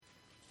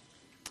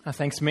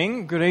Thanks,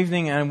 Ming. Good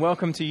evening and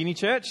welcome to Uni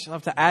Church. I'd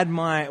love to add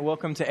my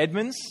welcome to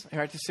Edmonds.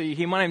 Great to see you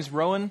here. My name's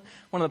Rowan,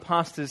 one of the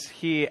pastors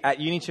here at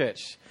Uni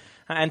Church.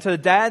 And to the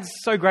dads,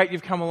 so great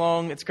you've come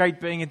along. It's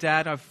great being a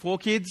dad. I have 4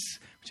 kids,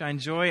 which I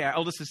enjoy. Our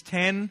eldest is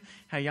 10,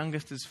 our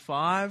youngest is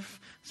 5,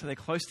 so they're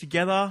close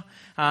together.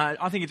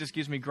 I think it just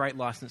gives me great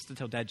license to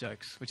tell dad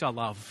jokes, which I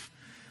love.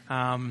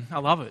 I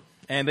love it.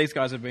 And these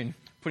guys have been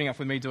putting up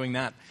with me doing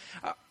that.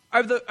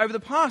 Over the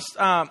past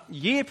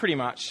year, pretty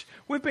much,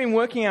 we've been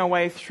working our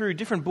way through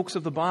different books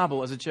of the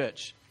Bible as a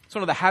church. It's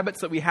one of the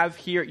habits that we have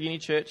here at Uni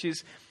Church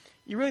is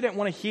you really don't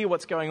want to hear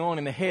what's going on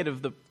in the head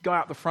of the guy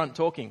up the front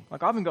talking.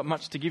 Like, I haven't got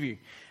much to give you.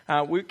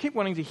 We keep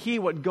wanting to hear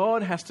what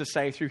God has to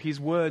say through His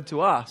Word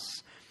to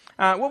us.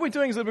 What we're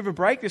doing is a little bit of a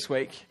break this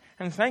week,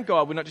 and thank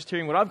God we're not just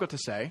hearing what I've got to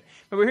say,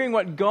 but we're hearing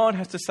what God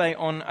has to say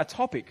on a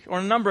topic, or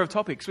a number of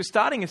topics. We're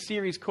starting a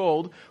series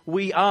called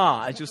We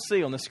Are, as you'll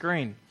see on the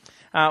screen.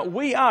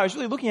 We are is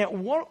really looking at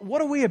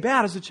what are we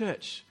about as a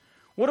church?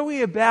 What are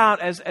we about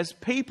as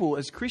people,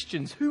 as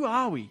Christians? Who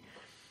are we?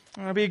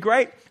 It'll be a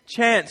great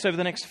chance over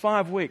the next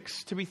 5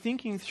 weeks to be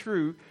thinking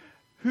through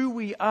who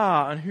we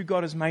are and who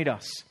God has made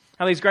us.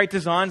 Now, these great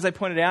designs they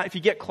pointed out, if you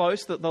get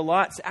close, the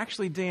lights are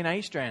actually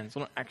DNA strands.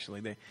 Well, not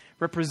actually, they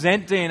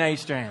represent DNA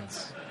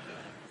strands.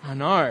 I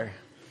know.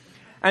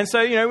 And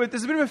so,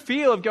 there's a bit of a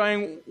feel of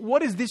going,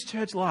 what is this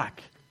church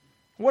like?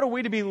 What are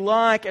we to be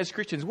like as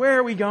Christians? Where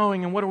are we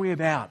going and what are we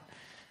about?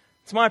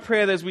 It's my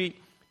prayer that as we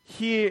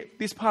hear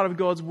this part of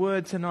God's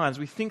Word tonight, as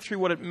we think through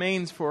what it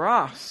means for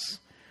us,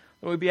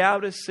 that we'll be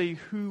able to see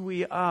who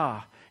we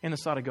are in the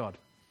sight of God.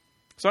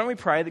 So don't we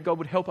pray that God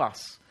would help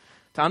us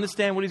to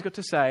understand what He's got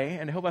to say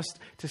and help us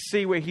to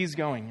see where He's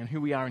going and who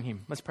we are in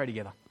Him. Let's pray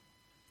together.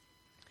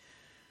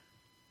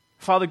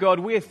 Father God,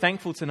 we are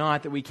thankful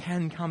tonight that we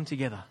can come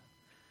together.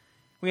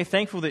 We are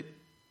thankful that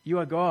You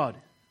are God.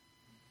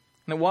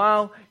 And that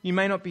while You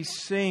may not be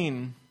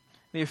seen,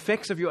 the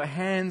effects of Your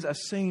hands are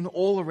seen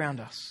all around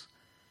us.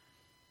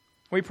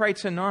 We pray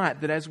tonight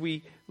that as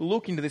we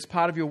look into this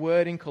part of Your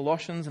Word in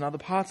Colossians and other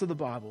parts of the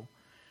Bible,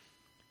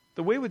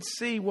 that we would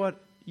see what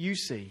You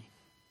see.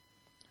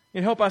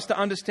 You'd help us to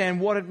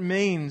understand what it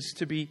means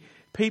to be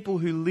people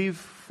who live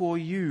for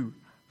You,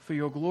 for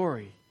Your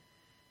glory.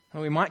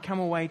 And we might come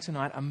away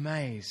tonight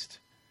amazed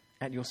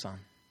at Your Son.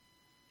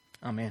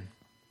 Amen.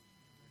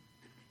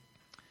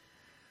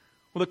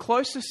 Well, the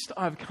closest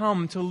I've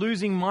come to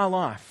losing my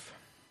life,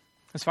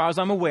 as far as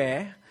I'm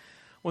aware,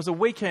 was a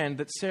weekend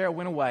that Sarah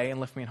went away and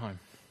left me at home.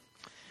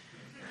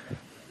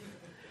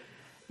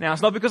 Now,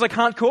 it's not because I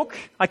can't cook.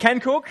 I can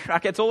cook.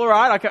 It's all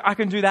right. I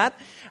can do that.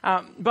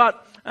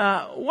 But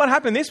what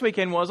happened this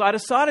weekend was I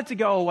decided to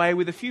go away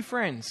with a few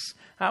friends.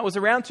 It was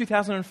around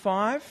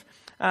 2005.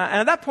 And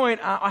at that point,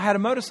 I had a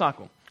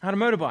motorcycle. I had a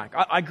motorbike.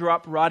 I grew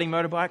up riding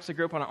motorbikes. I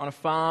grew up on a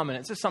farm, and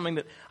it's just something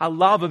that I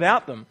love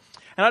about them.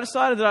 And I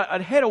decided that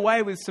I'd head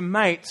away with some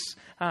mates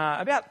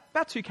about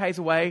 2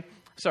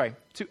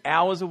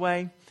 hours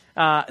away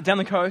down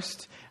the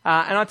coast,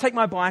 and I take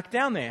my bike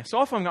down there. So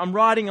often I'm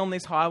riding on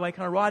this highway,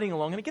 kind of riding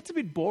along, and it gets a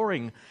bit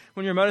boring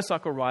when you're a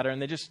motorcycle rider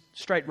and they're just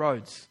straight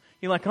roads.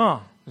 You're like,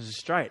 oh, this is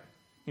straight.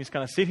 You just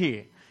kind of sit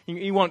here.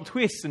 You want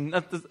twists.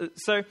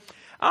 So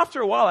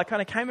after a while, I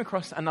kind of came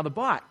across another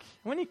bike.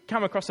 And when you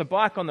come across a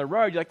bike on the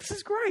road, you're like, this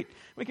is great.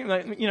 We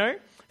can,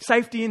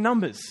 safety in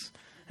numbers.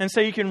 And so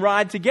you can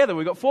ride together.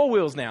 We've got 4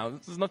 wheels now.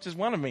 This is not just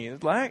one of me.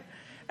 It's like...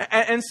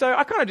 And so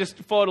I kind of just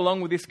followed along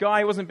with this guy.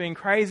 He wasn't being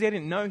crazy. I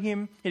didn't know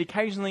him. He'd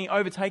occasionally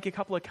overtake a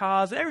couple of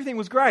cars. Everything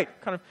was great.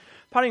 Kind of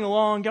putting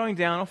along, going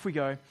down, off we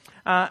go.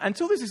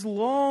 Until there's this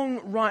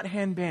long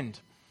right-hand bend.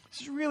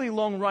 This really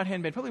long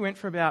right-hand bend. Probably went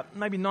for about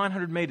maybe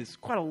 900 metres.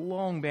 Quite a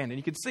long bend. And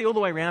you could see all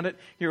the way around it.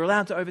 You're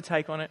allowed to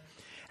overtake on it.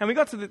 And we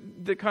got to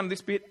the kind of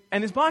this bit.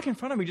 And this bike in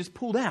front of me just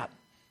pulled out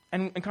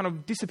and kind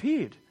of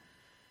disappeared.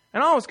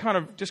 And I was kind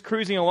of just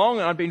cruising along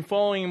and I'd been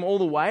following him all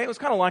the way. It was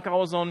kind of like I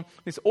was on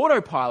this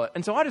autopilot.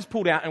 And so I just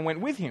pulled out and went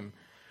with him.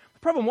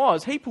 The problem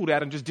was he pulled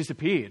out and just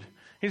disappeared.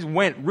 He just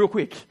went real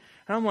quick.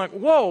 And I'm like,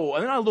 whoa.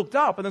 And then I looked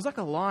up and there's like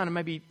a line of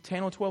maybe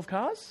 10 or 12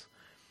 cars.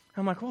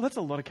 And I'm like, well, that's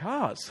a lot of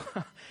cars.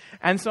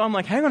 And so I'm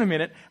like, hang on a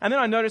minute. And then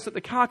I noticed that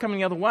the car coming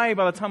the other way,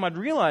 by the time I'd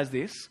realised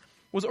this,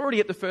 was already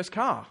at the first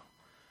car.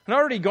 And I'd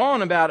already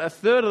gone about a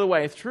third of the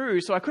way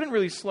through, so I couldn't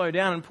really slow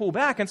down and pull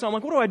back. And so I'm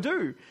like, what do I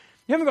do?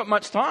 You haven't got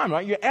much time,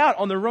 right? You're out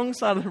on the wrong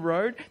side of the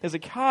road. There's a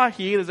car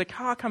here. There's a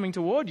car coming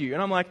toward you.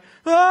 And I'm like,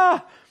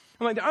 ah!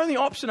 I'm like, the only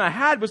option I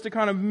had was to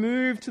kind of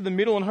move to the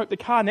middle and hope the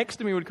car next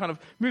to me would kind of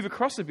move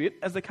across a bit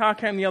as the car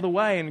came the other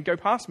way and go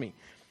past me.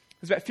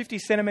 There's about 50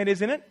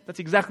 centimetres in it. That's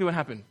exactly what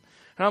happened.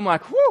 And I'm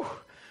like, whew,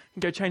 I can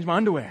go change my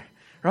underwear,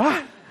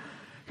 right?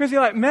 Because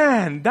you're like,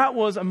 man, that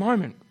was a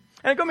moment.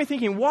 And it got me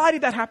thinking, why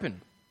did that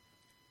happen?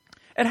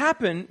 It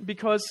happened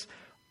because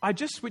I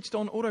just switched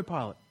on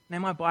autopilot. Now,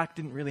 my bike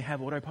didn't really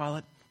have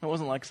autopilot. It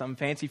wasn't like some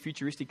fancy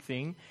futuristic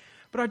thing.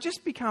 But I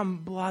just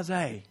become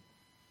blasé.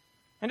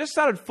 And just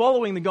started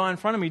following the guy in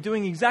front of me,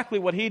 doing exactly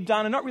what he'd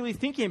done and not really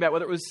thinking about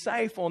whether it was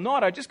safe or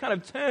not. I just kind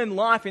of turned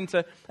life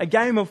into a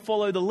game of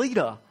follow the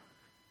leader.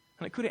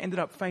 And it could have ended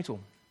up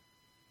fatal.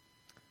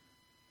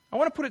 I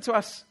want to put it to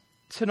us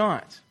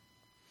tonight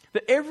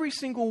that every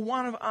single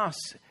one of us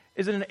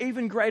is at an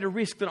even greater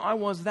risk than I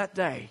was that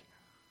day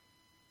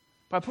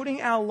by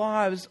putting our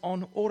lives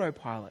on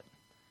autopilot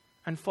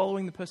and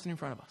following the person in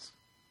front of us.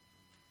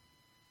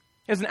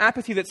 There's an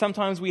apathy that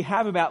sometimes we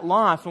have about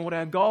life and what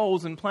our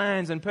goals and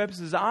plans and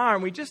purposes are,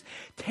 and we just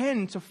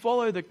tend to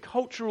follow the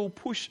cultural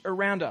push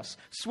around us,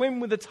 swim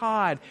with the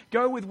tide,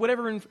 go with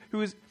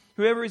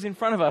whoever is in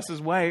front of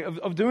us' way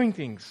of doing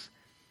things.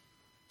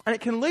 And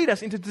it can lead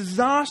us into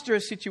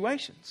disastrous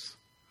situations.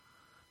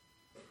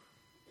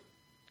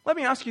 Let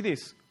me ask you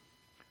this.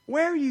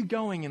 Where are you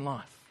going in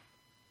life?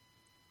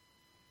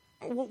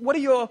 What are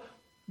your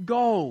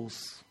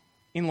goals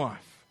in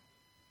life?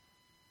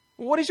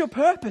 What is your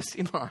purpose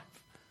in life?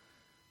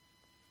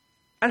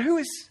 And who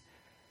is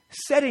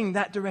setting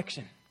that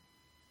direction?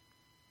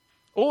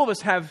 All of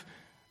us have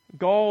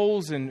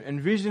goals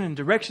and vision and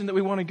direction that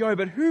we want to go,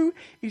 but who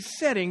is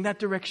setting that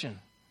direction?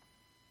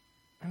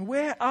 And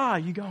where are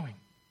you going?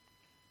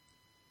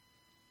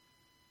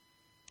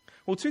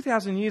 Well,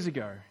 2,000 years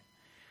ago,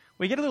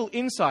 we get a little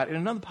insight in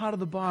another part of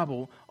the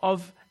Bible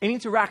of an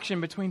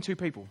interaction between two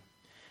people.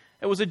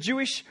 It was a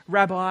Jewish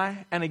rabbi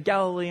and a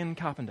Galilean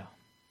carpenter.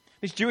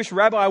 This Jewish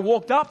rabbi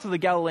walked up to the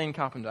Galilean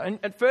carpenter. And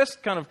at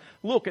first kind of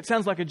look, it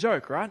sounds like a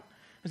joke, right?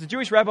 There's a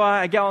Jewish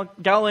rabbi, a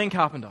Galilean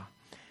carpenter.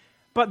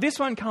 But this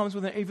one comes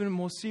with an even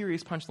more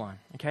serious punchline,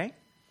 okay?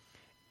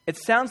 It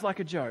sounds like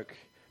a joke,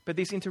 but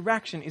this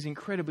interaction is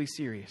incredibly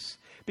serious.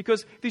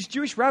 Because this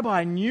Jewish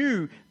rabbi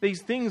knew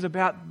these things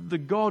about the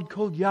God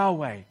called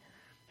Yahweh.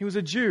 He was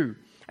a Jew.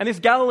 And this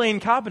Galilean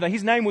carpenter,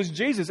 his name was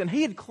Jesus, and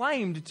he had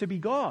claimed to be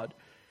God.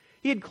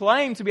 He had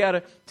claimed to be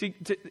able to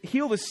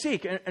heal the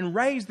sick and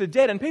raise the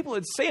dead, and people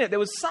had seen it. There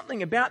was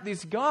something about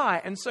this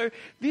guy. And so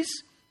this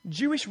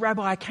Jewish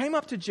rabbi came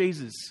up to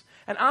Jesus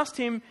and asked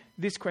him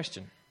this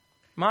question.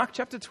 Mark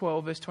chapter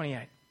 12, verse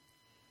 28.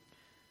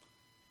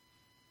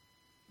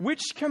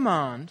 Which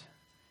command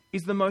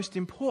is the most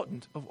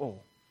important of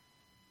all?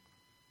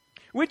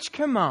 Which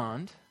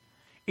command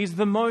is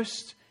the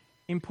most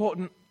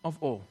important of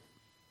all?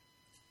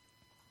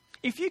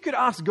 If you could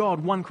ask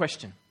God one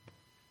question,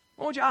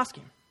 what would you ask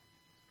him?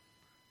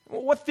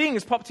 What thing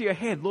has popped to your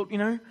head? Look,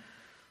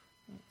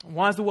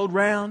 why is the world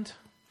round?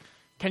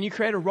 Can you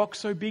create a rock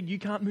so big you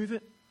can't move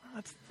it?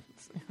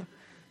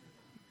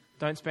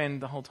 Don't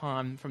spend the whole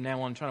time from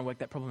now on trying to work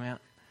that problem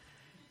out.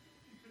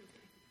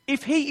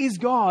 If he is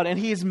God and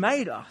he has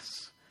made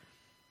us,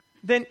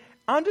 then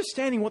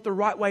understanding what the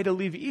right way to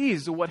live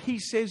is, or what he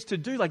says to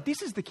do,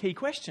 this is the key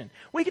question.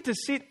 We get to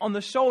sit on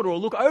the shoulder or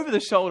look over the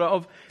shoulder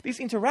of this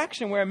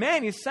interaction where a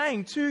man is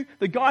saying to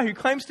the guy who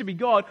claims to be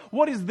God,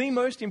 what is the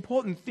most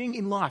important thing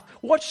in life?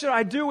 What should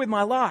I do with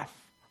my life?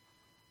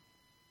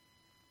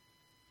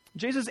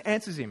 Jesus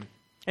answers him,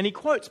 and he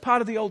quotes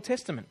part of the Old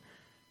Testament,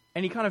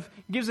 and he kind of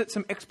gives it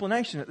some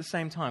explanation at the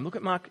same time. Look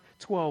at Mark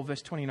 12,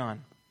 verse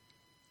 29.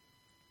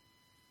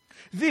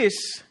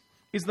 This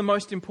is the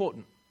most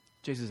important,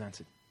 Jesus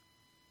answered.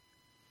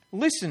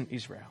 Listen,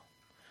 Israel,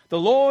 the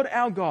Lord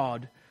our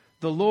God,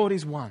 the Lord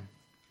is one.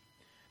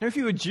 Now, if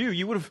you were a Jew,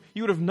 you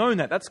would have known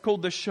that. That's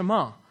called the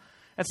Shema.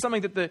 That's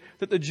something that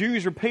the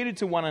Jews repeated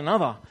to one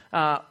another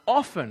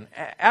often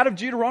out of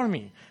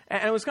Deuteronomy.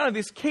 And it was kind of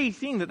this key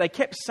thing that they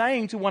kept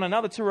saying to one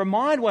another to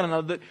remind one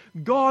another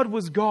that God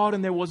was God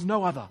and there was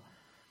no other.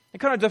 It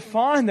kind of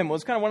defined them. It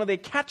was kind of one of their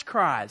catch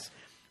cries.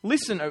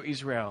 Listen, O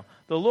Israel,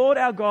 the Lord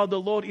our God,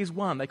 the Lord is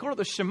one. They call it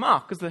the Shema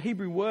because the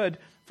Hebrew word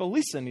for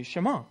listen is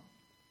Shema.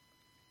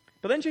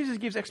 But then Jesus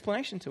gives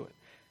explanation to it.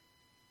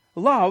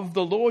 Love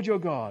the Lord your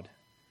God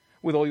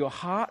with all your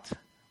heart,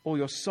 all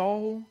your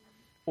soul,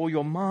 all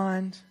your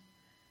mind,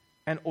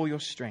 and all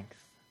your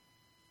strength.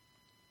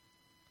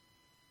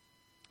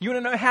 You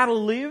want to know how to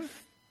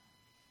live?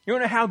 You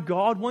want to know how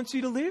God wants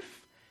you to live?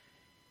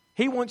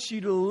 He wants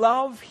you to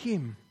love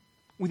him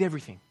with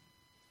everything.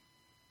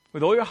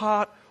 With all your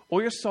heart,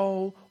 all your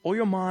soul, all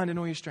your mind, and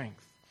all your strength.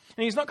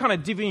 And he's not kind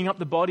of divvying up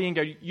the body and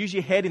go, use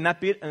your head in that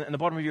bit and the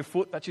bottom of your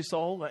foot, that's your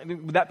soul.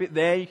 With that bit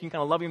there, you can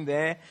kind of love him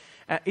there.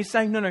 He's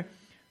saying, no,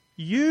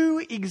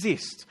 you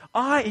exist.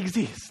 I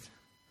exist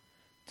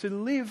to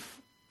live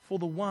for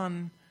the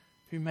one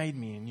who made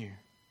me and you.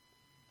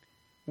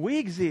 We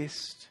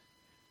exist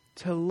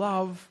to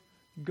love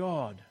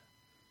God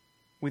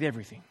with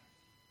everything.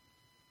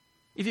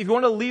 If you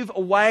want to live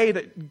a way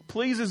that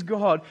pleases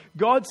God,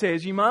 God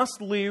says you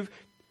must live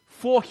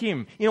for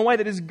him, in a way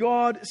that is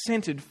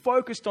God-centered,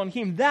 focused on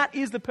him. That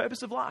is the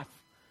purpose of life.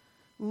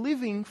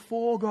 Living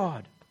for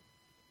God.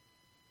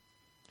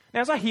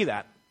 Now, as I hear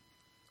that,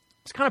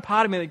 it's kind of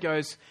part of me that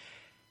goes,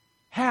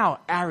 how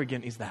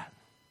arrogant is that?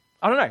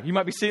 I don't know. You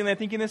might be sitting there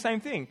thinking the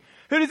same thing.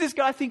 Who does this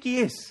guy think he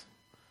is?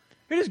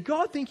 Who does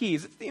God think he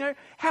is?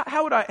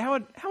 How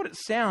would it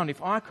sound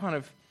if I kind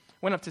of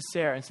went up to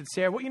Sarah and said,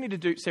 Sarah, what you need to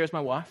do, Sarah's my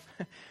wife,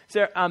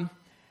 Sarah,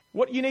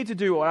 what you need to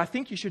do, or I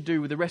think you should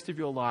do with the rest of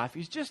your life,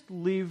 is just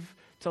live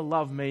to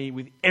love me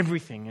with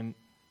everything and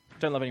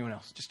don't love anyone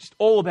else. Just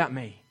all about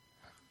me.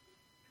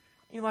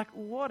 You're like,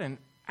 what an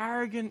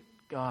arrogant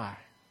guy.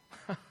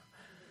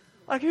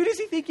 Like, who does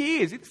he think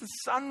he is? It's the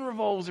sun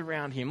revolves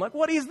around him. Like,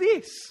 what is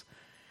this?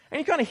 And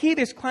you kind of hear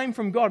this claim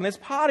from God, and there's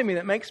part of me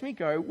that makes me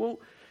go, well,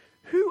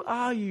 who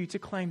are you to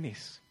claim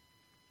this?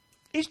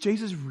 Is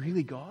Jesus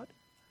really God?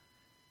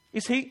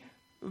 Is he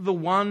the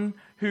one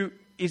who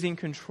is in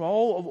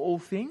control of all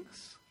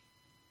things?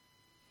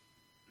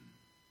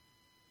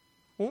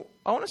 Well,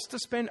 I want us to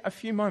spend a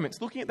few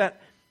moments looking at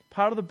that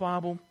part of the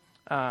Bible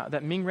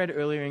that Ming read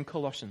earlier in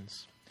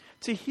Colossians,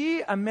 to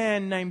hear a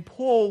man named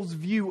Paul's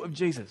view of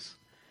Jesus.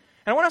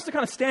 And I want us to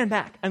kind of stand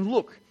back and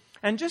look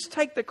and just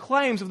take the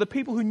claims of the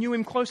people who knew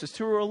him closest,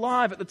 who were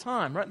alive at the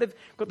time, right? They've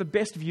got the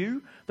best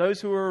view.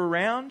 Those who were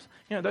around,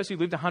 those who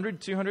lived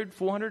 100, 200,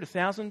 400,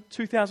 1,000,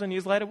 2,000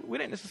 years later, we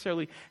don't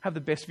necessarily have the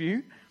best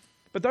view.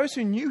 But those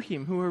who knew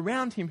him, who were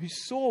around him, who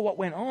saw what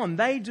went on,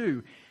 they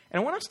do.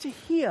 And I want us to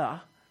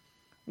hear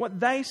what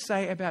they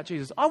say about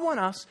Jesus. I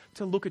want us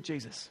to look at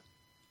Jesus.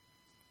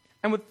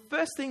 And the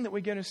first thing that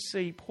we're going to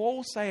see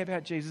Paul say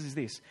about Jesus is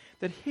this,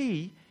 that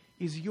he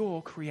is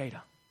your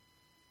creator.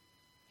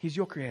 He's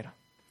your creator.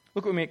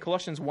 Look with me at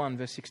Colossians 1,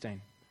 verse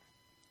 16.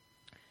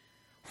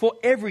 For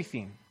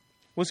everything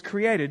was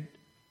created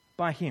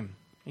by him.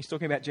 He's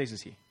talking about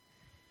Jesus here.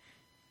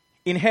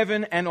 In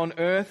heaven and on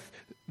earth,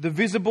 the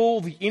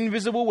visible, the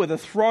invisible, whether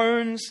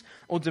thrones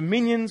or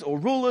dominions or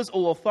rulers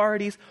or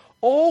authorities,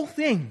 all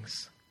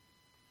things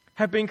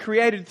have been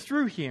created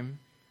through him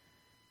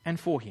and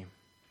for him.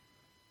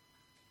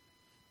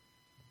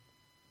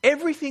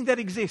 Everything that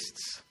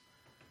exists,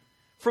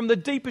 from the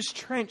deepest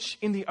trench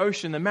in the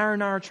ocean, the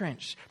Marinara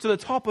Trench, to the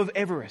top of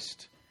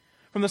Everest,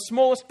 from the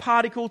smallest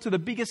particle to the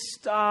biggest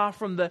star,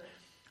 from the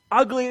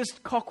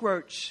ugliest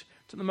cockroach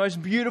to the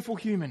most beautiful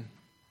human.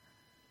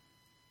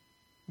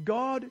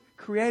 God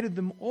created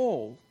them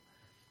all,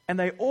 and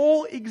they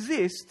all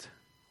exist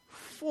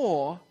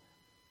for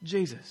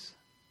Jesus.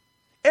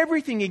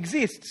 Everything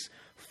exists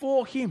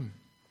for him.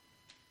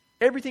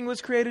 Everything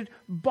was created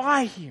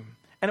by him,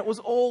 and it was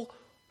all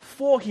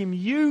for him.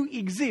 You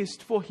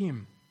exist for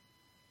him.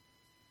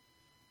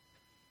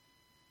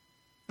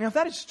 Now, if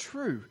that is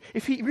true,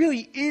 if he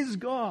really is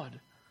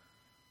God,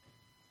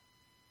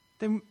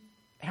 then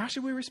how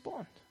should we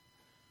respond?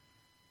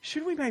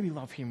 Should we maybe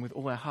love him with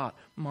all our heart,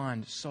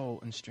 mind, soul,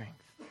 and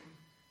strength?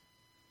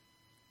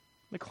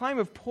 The claim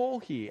of Paul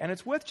here, and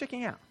it's worth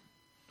checking out.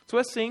 It's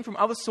worth seeing from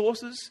other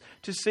sources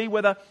to see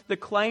whether the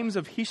claims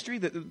of history,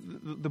 the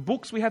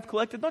books we have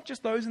collected, not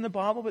just those in the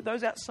Bible, but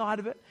those outside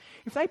of it,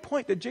 if they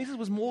point that Jesus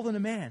was more than a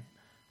man.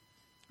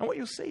 And what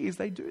you'll see is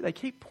they do. They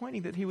keep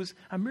pointing that he was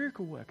a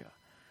miracle worker.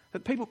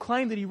 That people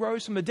claim that he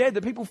rose from the dead,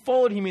 that people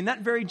followed him in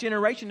that very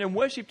generation and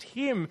worshipped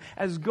him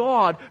as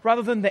God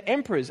rather than the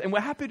emperors, and were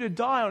happy to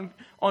die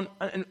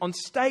on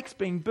stakes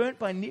being burnt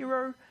by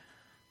Nero.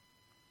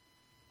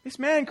 This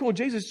man called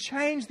Jesus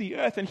changed the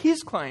earth, and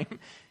his claim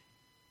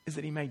is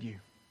that he made you.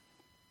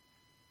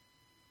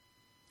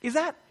 Is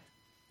that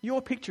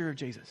your picture of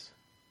Jesus?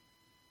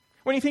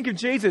 When you think of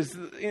Jesus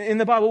in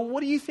the Bible,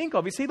 what do you think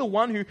of? Is he the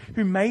one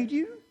who made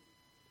you?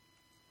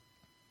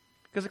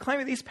 Because the claim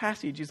of this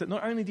passage is that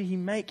not only did he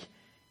make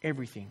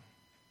everything,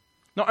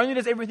 not only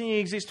does everything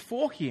exist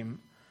for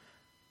him,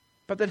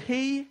 but that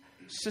he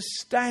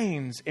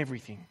sustains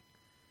everything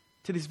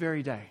to this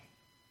very day.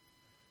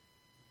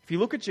 If you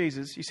look at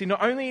Jesus, you see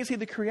not only is he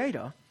the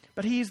creator,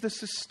 but he is the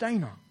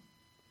sustainer.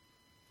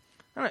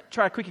 I'm going to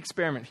try a quick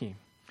experiment here.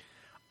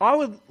 I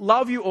would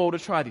love you all to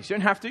try this. You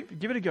don't have to, but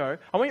give it a go.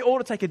 I want you all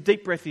to take a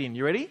deep breath in.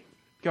 You ready?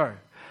 Go.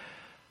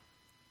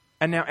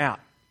 And now out.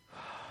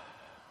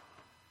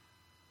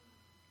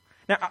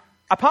 Now,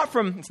 apart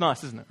from, it's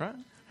nice, isn't it, right?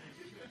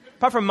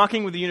 Apart from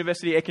mucking with the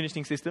university air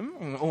conditioning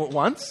system all at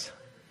once,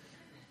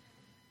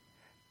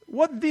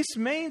 what this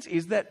means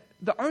is that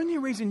the only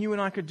reason you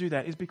and I could do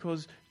that is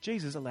because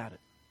Jesus allowed it.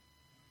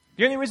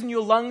 The only reason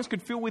your lungs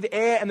could fill with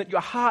air and that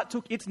your heart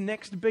took its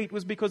next beat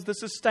was because the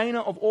sustainer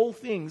of all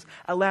things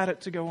allowed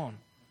it to go on. And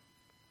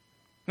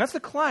that's the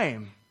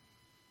claim.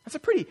 That's a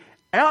pretty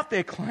out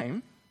there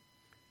claim.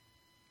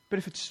 But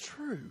if it's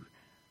true,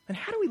 then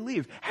how do we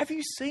live? Have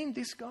you seen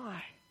this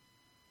guy?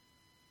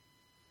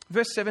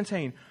 Verse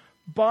 17,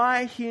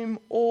 by him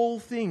all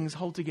things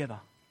hold together.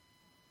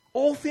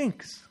 All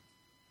things.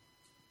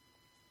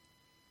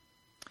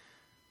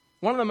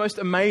 One of the most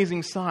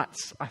amazing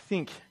sights, I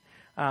think,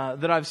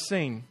 that I've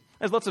seen.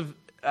 There's lots of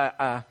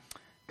kind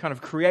of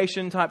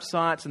creation type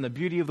sights and the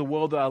beauty of the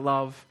world that I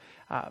love.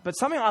 But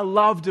something I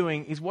love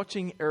doing is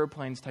watching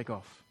airplanes take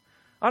off.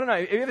 I don't know,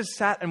 have you ever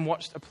sat and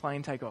watched a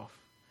plane take off?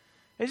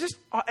 It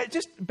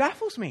just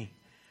baffles me.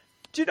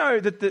 Do you know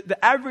that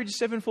the average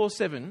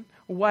 747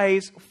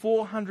 weighs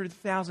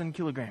 400,000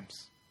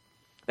 kilograms?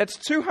 That's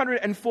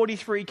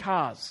 243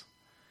 cars.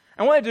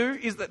 And what they do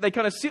is that they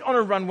kind of sit on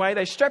a runway,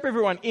 they strap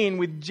everyone in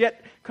with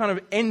jet kind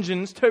of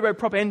engines,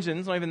 turboprop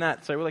engines, not even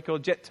that, so what they call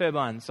jet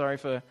turbines. Sorry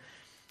for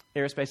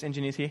aerospace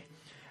engineers here.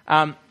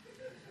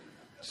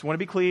 Just want to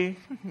be clear,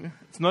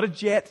 it's not a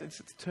jet,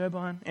 it's a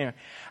turbine. Anyway,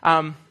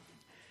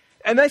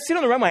 and they sit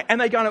on the runway and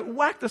they kind of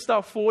whack the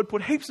stuff forward,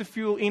 put heaps of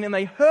fuel in, and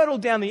they hurtle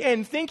down the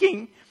end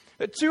thinking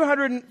that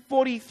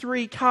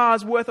 243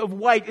 cars worth of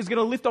weight is going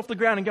to lift off the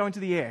ground and go into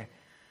the air.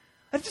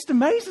 That just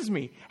amazes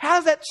me. How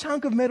does that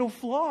chunk of metal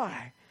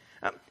fly?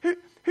 Who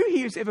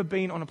here has ever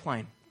been on a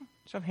plane?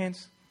 Show of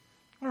hands.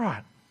 All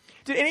right.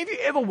 Did any of you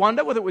ever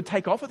wonder whether it would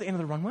take off at the end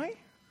of the runway?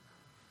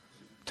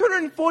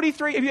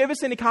 243. Have you ever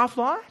seen a car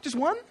fly? Just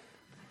one?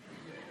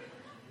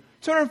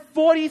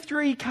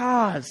 243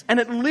 cars, and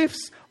it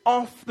lifts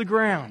off the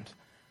ground.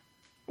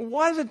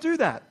 Why does it do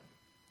that?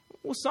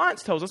 Well,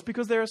 science tells us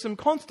because there are some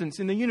constants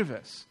in the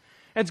universe.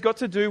 And it's got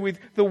to do with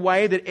the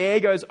way that air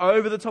goes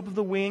over the top of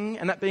the wing,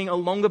 and that being a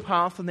longer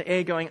path than the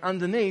air going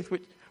underneath,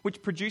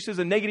 which produces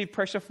a negative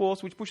pressure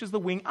force which pushes the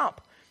wing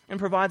up and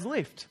provides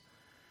lift.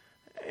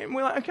 And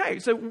we're like, okay,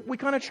 so we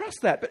kind of trust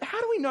that. But how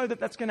do we know that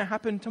that's going to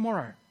happen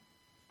tomorrow?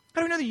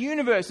 How do we know the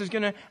universe is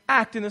going to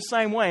act in the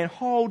same way and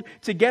hold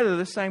together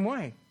the same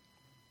way?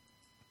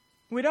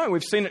 We don't.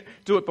 We've seen it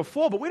do it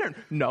before, but we don't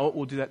know it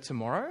will do that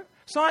tomorrow.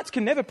 Science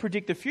can never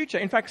predict the future.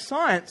 In fact,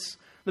 science,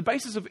 the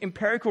basis of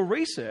empirical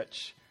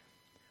research,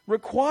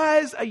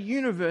 requires a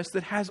universe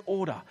that has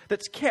order,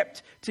 that's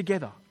kept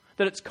together,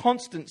 that its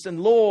constants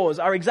and laws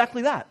are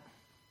exactly that.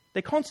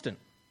 They're constant.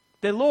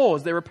 They're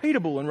laws. They're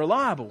repeatable and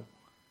reliable.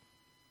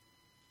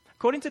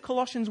 According to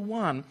Colossians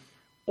 1,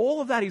 all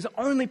of that is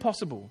only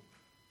possible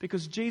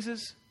because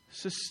Jesus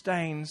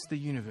sustains the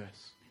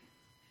universe.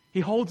 He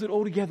holds it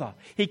all together.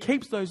 He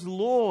keeps those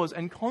laws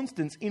and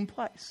constants in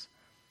place.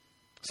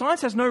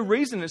 Science has no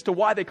reason as to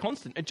why they're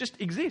constant. It just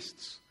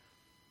exists.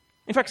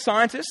 In fact,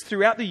 scientists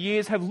throughout the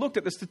years have looked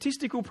at the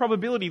statistical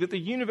probability that the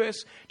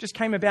universe just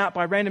came about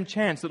by random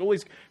chance, that all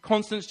these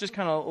constants just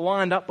kind of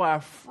lined up by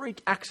a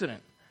freak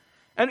accident.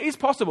 And it is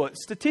possible.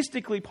 It's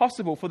statistically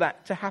possible for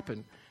that to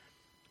happen.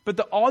 But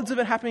the odds of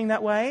it happening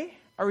that way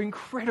are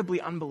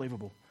incredibly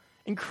unbelievable.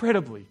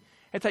 Incredibly.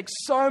 It takes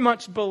so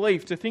much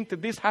belief to think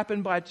that this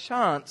happened by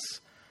chance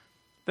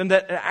than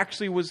that it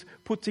actually was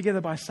put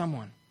together by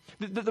someone.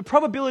 The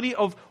probability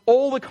of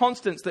all the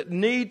constants that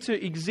need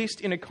to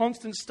exist in a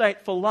constant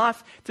state for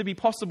life to be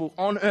possible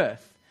on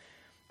Earth,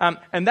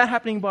 and that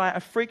happening by a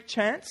freak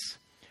chance,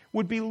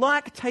 would be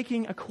like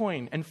taking a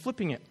coin and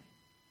flipping it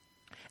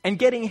and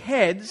getting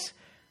heads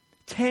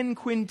 10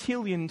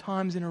 quintillion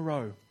times in a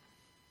row.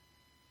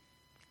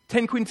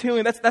 10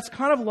 quintillion, that's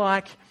kind of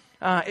like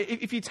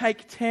if you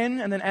take 10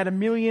 and then add a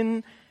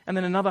million and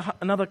then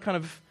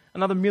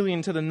another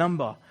million to the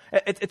number.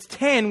 It's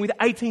 10 with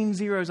 18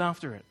 zeros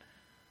after it.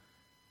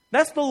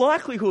 That's the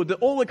likelihood that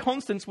all the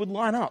constants would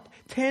line up.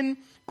 10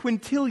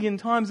 quintillion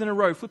times in a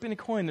row, flipping a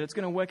coin, that it's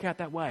going to work out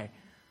that way.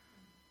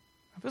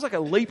 It feels like a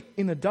leap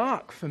in the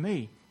dark for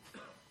me.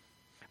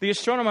 The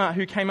astronomer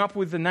who came up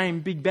with the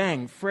name Big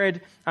Bang,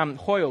 Fred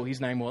Hoyle, his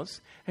name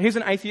was, he's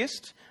an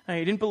atheist.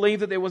 He didn't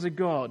believe that there was a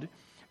God.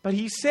 But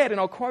he said,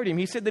 and I'll quote him,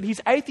 he said that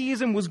his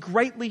atheism was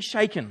greatly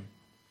shaken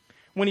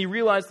when he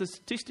realized the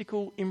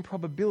statistical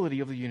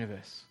improbability of the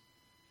universe.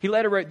 He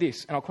later wrote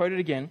this, and I'll quote it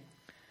again.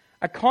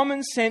 A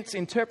common sense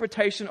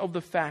interpretation of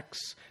the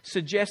facts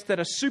suggests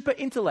that a super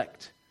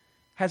intellect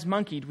has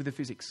monkeyed with the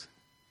physics,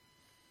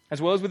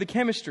 as well as with the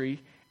chemistry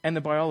and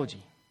the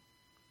biology.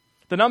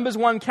 The numbers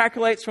one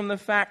calculates from the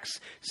facts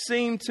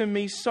seem to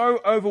me so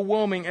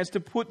overwhelming as to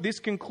put this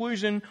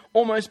conclusion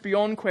almost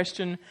beyond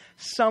question.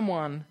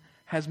 Someone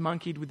has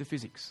monkeyed with the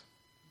physics.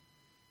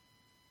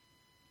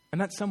 And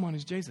that someone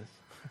is Jesus.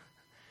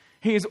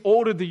 He has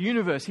ordered the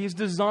universe. He has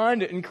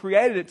designed it and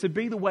created it to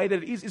be the way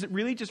that it is. Is it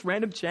really just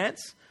random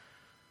chance?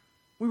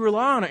 We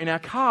rely on it in our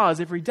cars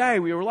every day.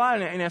 We rely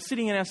on it in our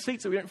sitting in our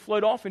seats so we don't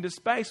float off into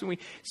space. And we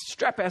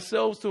strap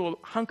ourselves to a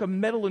hunk of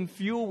metal and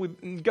fuel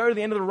and go to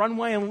the end of the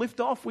runway and lift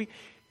off. We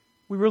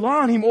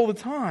rely on Him all the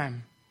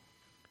time.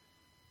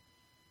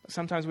 But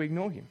sometimes we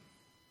ignore Him.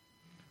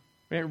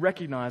 We don't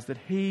recognize that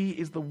He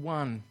is the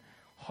one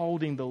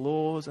holding the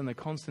laws and the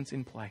constants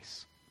in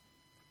place.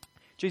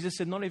 Jesus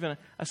said, not even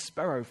a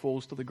sparrow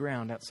falls to the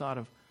ground outside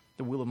of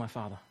the will of my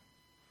Father.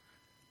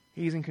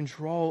 He is in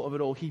control of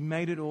it all. He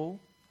made it all,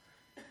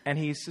 and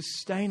He is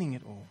sustaining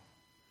it all.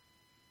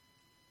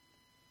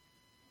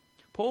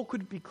 Paul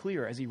couldn't be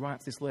clearer as he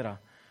writes this letter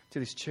to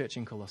this church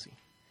in Colossae,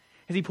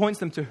 as he points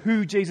them to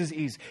who Jesus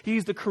is. He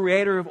is the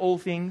creator of all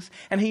things,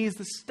 and He is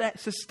the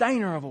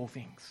sustainer of all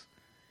things.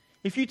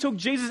 If you took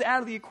Jesus out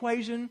of the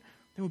equation,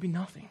 there would be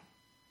nothing.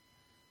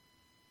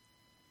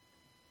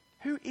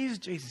 Who is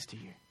Jesus to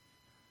you?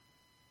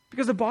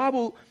 Because the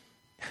Bible,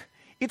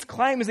 its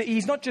claim is that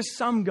He's not just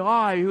some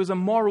guy who is a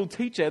moral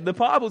teacher. The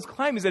Bible's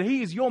claim is that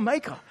He is your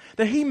maker,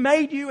 that He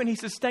made you and He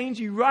sustains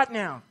you right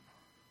now.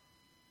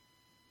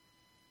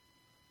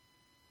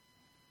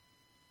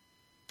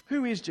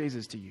 Who is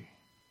Jesus to you?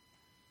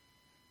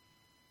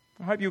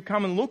 I hope you'll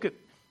come and look at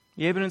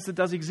the evidence that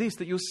does exist,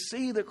 that you'll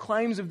see the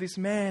claims of this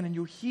man and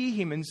you'll hear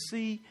Him and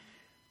see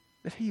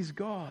that He is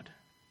God.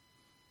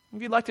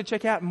 If you'd like to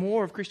check out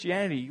more of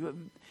Christianity,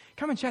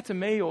 come and chat to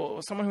me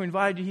or someone who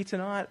invited you here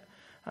tonight.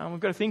 We've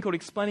got a thing called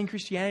Explaining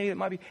Christianity that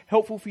might be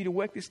helpful for you to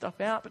work this stuff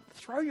out, but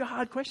throw your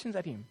hard questions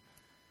at Him.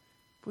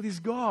 For this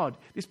God,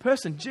 this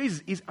person,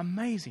 Jesus, is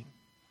amazing.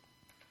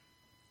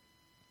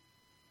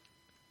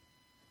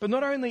 But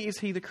not only is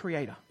he the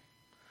creator,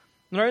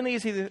 not only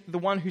is he the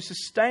one who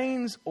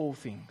sustains all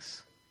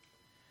things,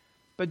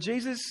 but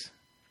Jesus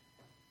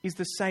is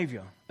the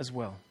Savior as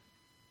well.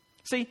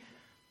 See,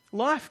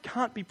 life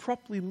can't be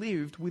properly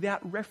lived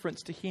without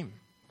reference to him,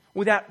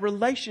 without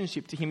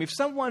relationship to him. If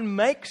someone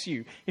makes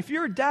you, if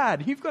you're a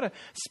dad, you've got a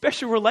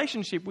special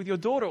relationship with your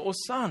daughter or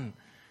son.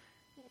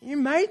 You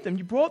made them,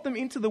 you brought them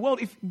into the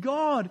world. If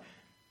God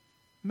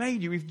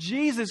made you, if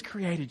Jesus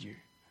created you,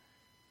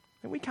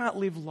 then we can't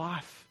live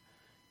life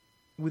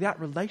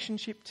without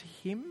relationship to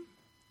him.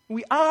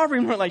 We are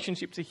in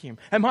relationship to him.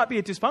 It might be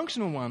a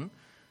dysfunctional one,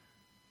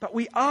 but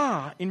we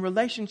are in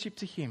relationship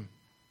to him.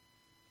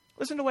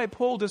 Listen to the way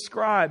Paul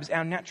describes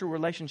our natural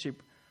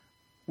relationship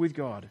with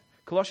God.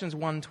 Colossians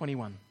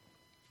 1:21.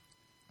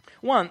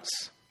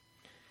 Once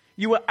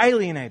you were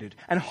alienated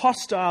and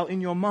hostile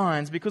in your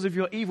minds because of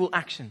your evil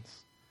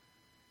actions.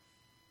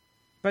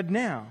 But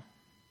now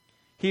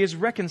he has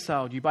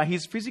reconciled you by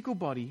his physical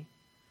body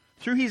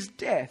through his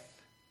death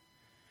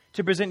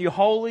to present you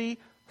holy,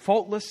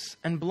 faultless,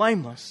 and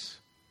blameless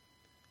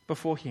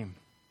before him.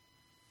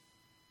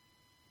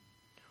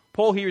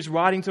 Paul here is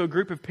writing to a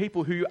group of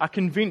people who are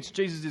convinced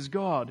Jesus is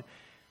God.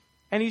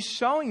 And he's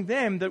showing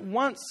them that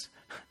once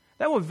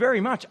they were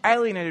very much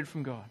alienated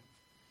from God.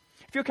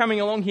 If you're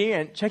coming along here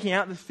and checking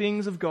out the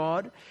things of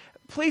God,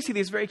 please hear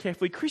this very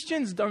carefully.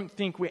 Christians don't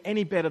think we're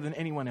any better than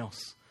anyone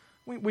else.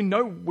 We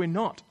know we're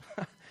not.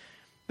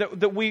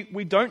 that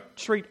we don't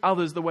treat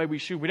others the way we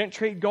should. We don't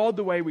treat God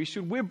the way we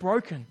should. We're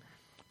broken.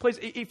 Please,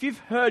 if you've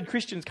heard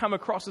Christians come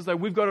across as though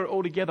we've got it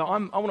all together, I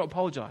want to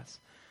apologize.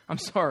 I'm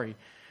sorry.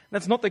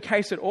 That's not the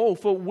case at all,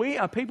 for we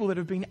are people that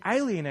have been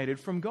alienated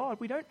from God.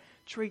 We don't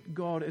treat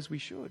God as we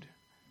should.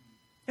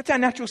 That's our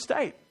natural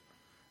state.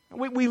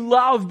 We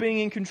love being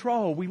in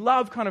control. We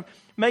love kind of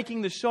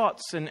making the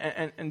shots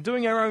and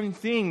doing our own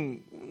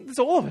thing. It's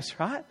all of us,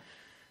 right?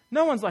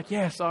 No one's like,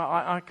 yes,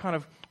 I kind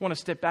of want to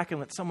step back and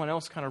let someone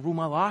else kind of rule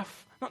my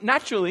life. Not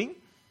naturally.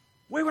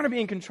 We want to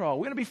be in control.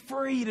 We want to be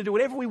free to do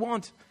whatever we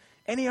want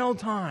any old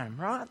time,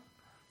 right?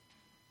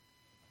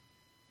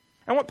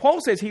 And what Paul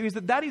says here is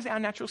that is our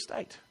natural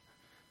state.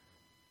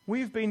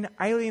 We've been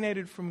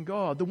alienated from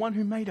God, the one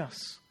who made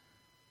us,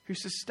 who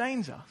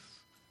sustains us,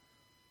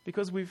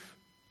 because we've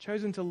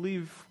chosen to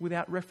live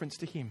without reference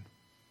to him.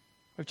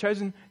 We've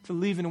chosen to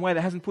live in a way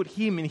that hasn't put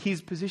him in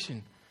his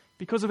position.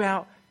 Because of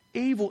our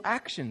evil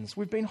actions,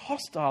 we've been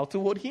hostile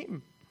toward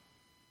him.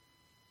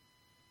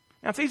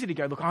 Now, it's easy to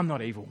go, look, I'm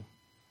not evil.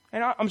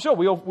 And I'm sure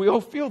we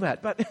all feel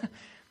that. But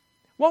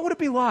what would it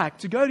be like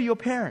to go to your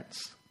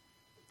parents?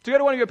 To go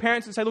to one of your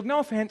parents and say, look, no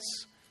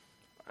offense,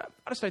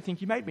 I just don't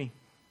think you made me.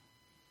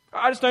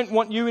 I just don't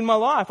want you in my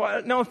life.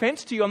 No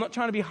offense to you. I'm not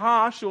trying to be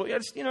harsh or, I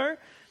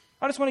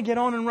just want to get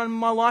on and run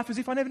my life as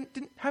if I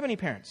didn't have any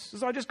parents.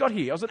 As I just got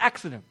here. I was an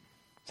accident.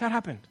 That's how it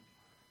happened.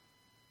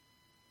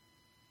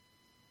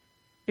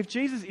 If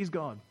Jesus is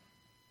God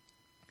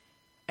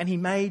and he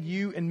made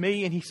you and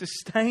me and he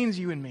sustains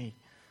you and me,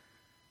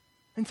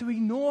 then to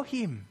ignore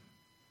him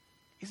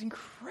is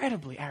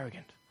incredibly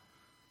arrogant.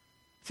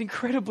 It's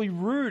incredibly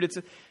rude.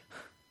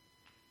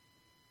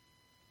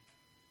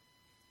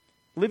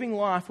 Living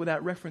life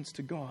without reference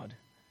to God,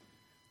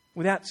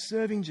 without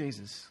serving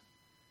Jesus,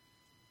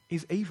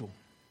 is evil.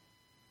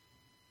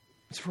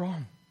 It's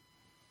wrong.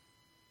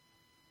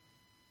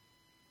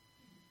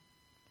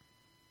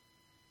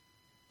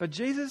 But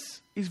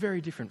Jesus is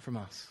very different from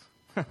us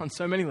on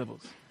so many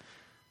levels.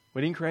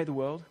 We didn't create the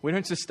world. We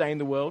don't sustain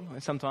the world.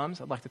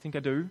 Sometimes I'd like to think I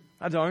do.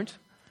 I don't.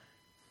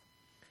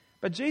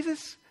 But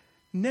Jesus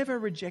never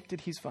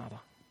rejected his Father.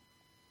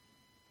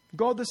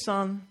 God the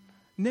Son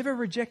never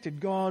rejected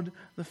God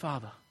the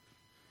Father.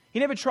 He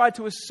never tried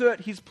to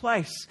assert his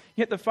place,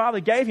 yet the Father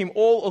gave him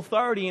all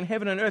authority in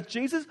heaven and earth.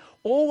 Jesus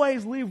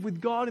always lived with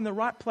God in the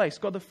right place,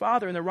 God the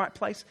Father in the right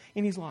place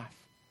in his life.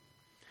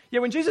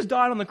 Yet when Jesus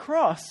died on the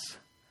cross,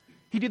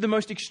 he did the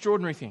most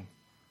extraordinary thing.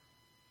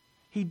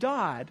 He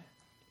died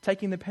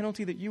taking the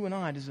penalty that you and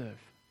I deserve.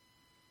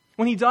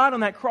 When he died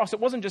on that cross, it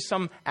wasn't just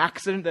some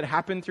accident that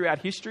happened throughout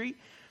history.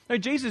 No,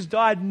 Jesus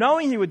died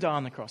knowing he would die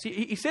on the cross.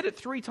 He said it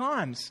 3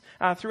 times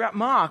throughout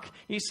Mark.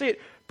 You see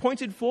it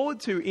pointed forward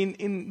to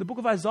in the book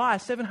of Isaiah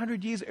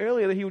 700 years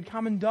earlier that he would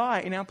come and die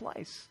in our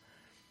place.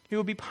 He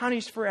would be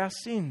punished for our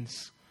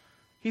sins.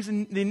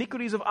 The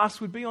iniquities of us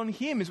would be on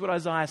him, is what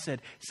Isaiah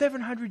said.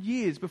 700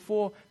 years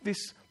before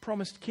this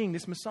promised king,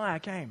 this Messiah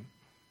came.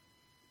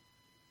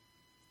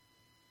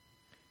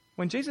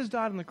 When Jesus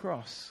died on the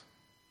cross,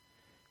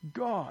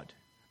 God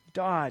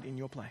died in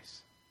your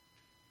place.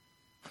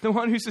 The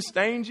one who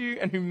sustained you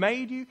and who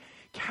made you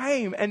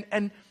came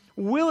and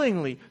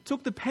willingly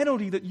took the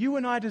penalty that you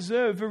and I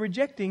deserve for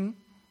rejecting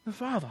the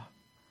Father.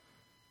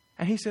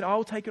 And he said, I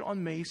will take it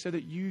on me so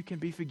that you can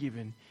be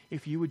forgiven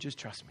if you would just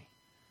trust me.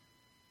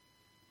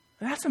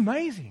 And that's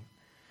amazing.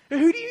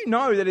 Who do you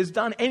know that has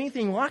done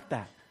anything like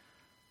that?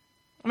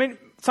 I mean,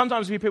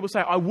 sometimes we hear people say,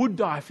 I would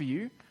die for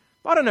you.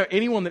 But I don't know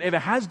anyone that ever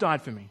has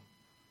died for me.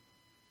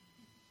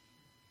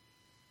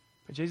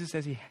 But Jesus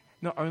says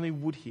not only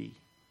would he,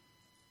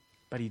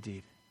 but he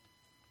did.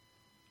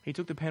 He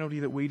took the penalty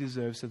that we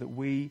deserve so that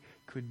we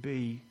could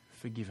be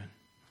forgiven.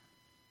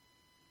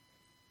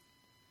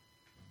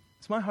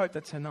 It's my hope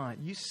that tonight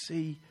you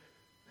see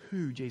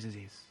who Jesus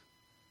is.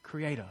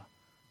 Creator,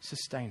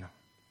 sustainer,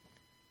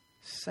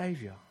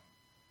 Savior.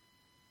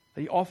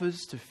 That He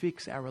offers to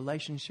fix our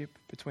relationship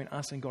between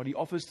us and God. He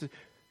offers to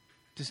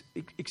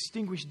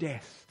extinguish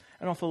death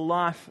and offer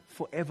life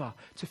forever,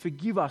 to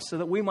forgive us so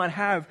that we might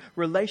have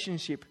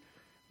relationship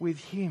with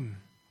Him.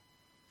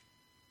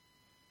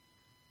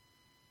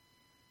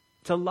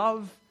 To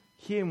love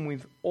Him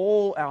with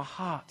all our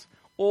heart,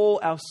 all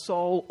our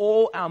soul,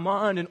 all our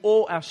mind, and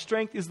all our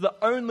strength is the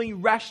only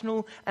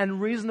rational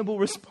and reasonable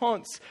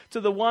response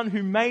to the one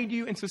who made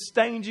you and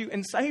sustained you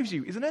and saves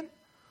you, isn't it?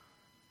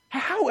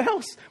 How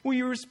else will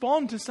you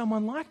respond to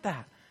someone like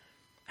that?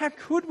 How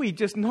could we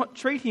just not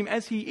treat Him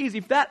as He is?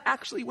 If that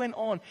actually went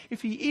on,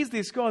 if He is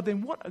this God,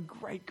 then what a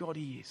great God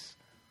He is.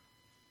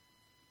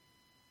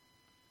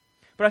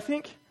 But I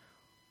think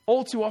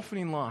all too often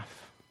in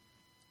life,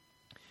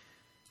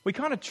 we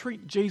kind of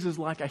treat Jesus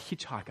like a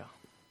hitchhiker.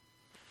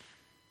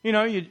 You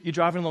know, you're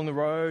driving along the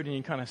road and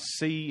you kind of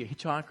see a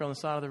hitchhiker on the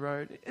side of the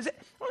road.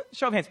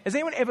 Show of hands, has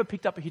anyone ever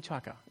picked up a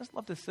hitchhiker? I'd just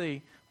love to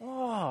see.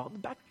 Oh,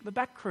 the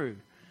back crew.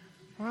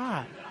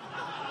 Right.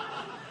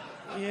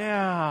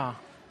 Yeah.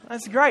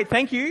 That's great.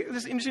 Thank you.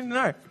 It's interesting to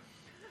know.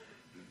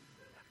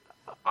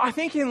 I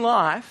think in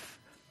life,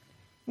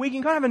 we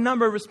can kind of have a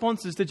number of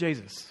responses to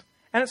Jesus.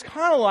 And it's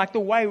kind of like the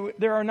way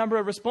there are a number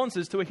of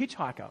responses to a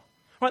hitchhiker.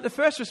 Right, the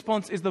first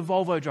response is the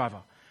Volvo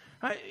driver.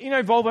 You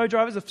know, Volvo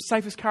drivers are the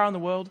safest car in the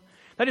world.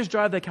 They just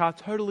drive their car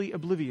totally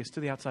oblivious to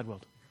the outside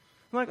world.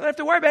 Like, they don't have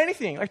to worry about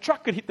anything. Like, a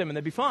truck could hit them and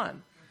they'd be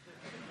fine.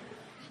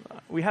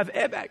 We have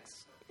airbags.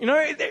 You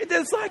know,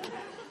 there's like,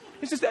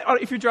 it's just,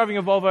 if you're driving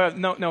a Volvo,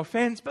 no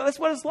offense, but that's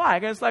what it's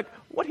like. And it's like,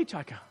 what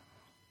hitchhiker?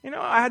 You know,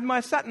 I had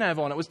my sat-nav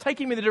on. It was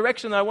taking me the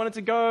direction that I wanted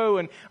to go.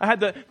 And I had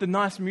the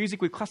nice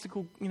music with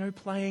classical,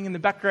 playing in the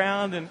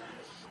background. And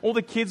all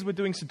the kids were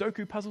doing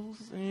Sudoku puzzles.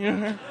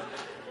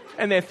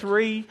 And they're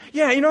 3.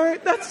 Yeah,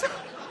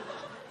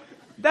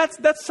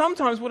 that's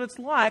sometimes what it's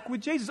like with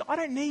Jesus. I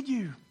don't need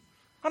you.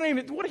 I don't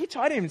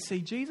even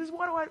see Jesus.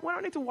 Why do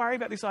I need to worry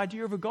about this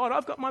idea of a God?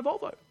 I've got my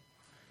Volvo.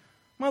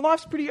 My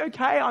life's pretty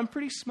okay. I'm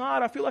pretty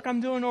smart. I feel like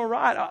I'm doing all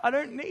right. I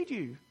don't need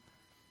you.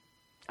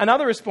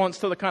 Another response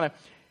to the kind of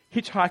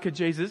hitchhiker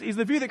Jesus is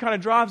the view that kind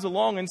of drives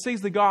along and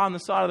sees the guy on the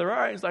side of the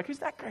road. He's like, who's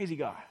that crazy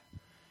guy?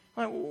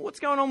 Like, what's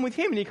going on with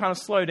him? And you kind of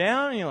slow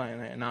down and you're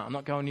like, no, I'm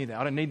not going near that.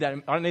 I don't need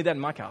that in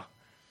my car.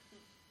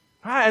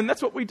 Right? And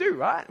that's what we do,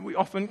 right? We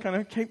often kind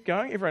of keep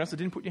going. Everyone else that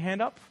didn't put your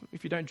hand up,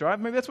 if you don't drive,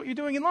 maybe that's what you're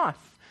doing in life.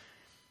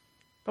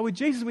 But with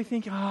Jesus, we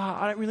think,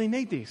 I don't really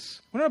need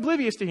this. We're not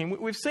oblivious to Him.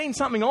 We've seen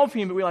something of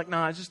Him, but we're like,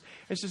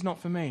 it's just not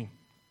for me.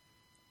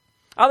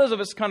 Others of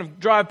us kind of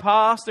drive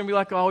past and we're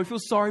like, we feel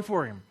sorry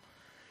for him.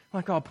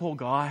 Like, poor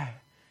guy,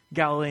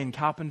 Galilean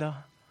carpenter.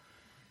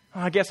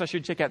 I guess I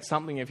should check out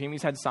something of him.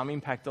 He's had some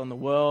impact on the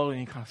world, and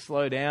you kind of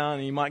slow down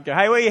and you might go,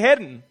 hey, where are you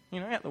heading?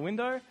 Out the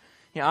window.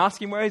 You ask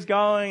him where he's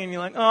going and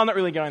you're like, I'm not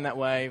really going that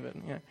way. But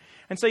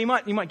And so you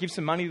might give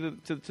some money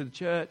to the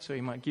church, or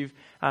you might give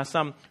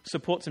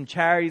support some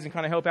charities and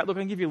kind of help out. Look,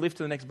 I can give you a lift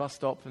to the next bus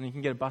stop and you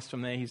can get a bus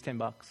from there. Here's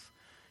 $10.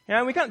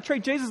 And we can't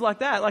treat Jesus like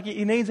that, like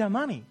he needs our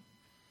money.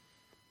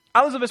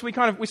 Others of us, we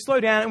slow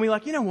down and we're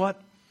like, you know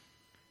what?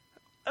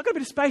 I've got a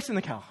bit of space in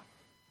the car.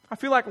 I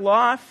feel like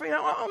life,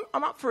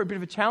 I'm up for a bit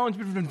of a challenge, a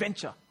bit of an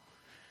adventure.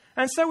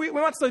 And so we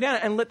might slow down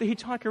and let the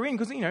hitchhiker in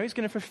because, he's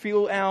going to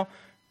fulfill our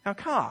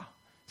car.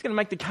 It's going to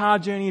make the car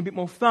journey a bit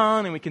more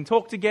fun, and we can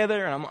talk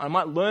together, and I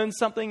might learn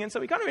something. And so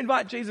we kind of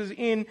invite Jesus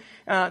in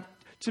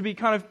to be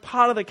kind of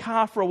part of the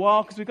car for a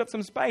while because we've got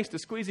some space to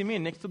squeeze him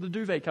in next to the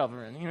duvet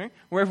cover and,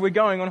 wherever we're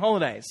going on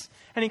holidays.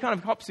 And he kind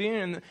of hops in,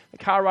 and the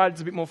car ride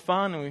is a bit more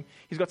fun, and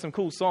he's got some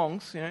cool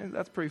songs.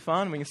 That's pretty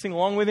fun. We can sing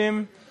along with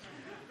him.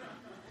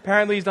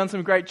 Apparently he's done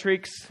some great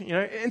tricks,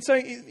 and so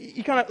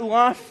you kind of,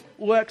 life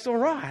works all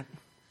right.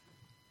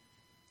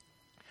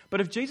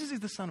 But if Jesus is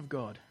the Son of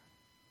God,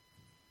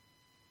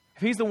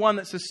 if he's the one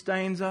that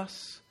sustains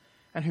us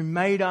and who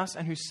made us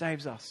and who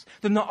saves us,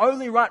 then the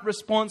only right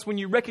response when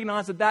you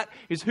recognize that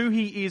is who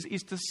he is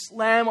to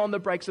slam on the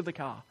brakes of the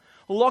car,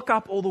 lock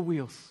up all the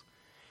wheels,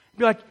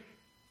 be like,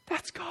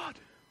 that's God.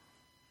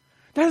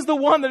 That is the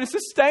one that is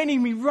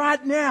sustaining me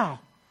right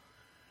now.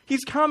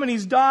 He's come and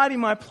he's died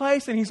in my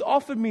place and he's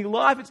offered me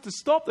life. It's to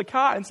stop the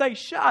car and say,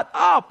 shut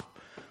up.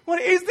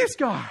 What is this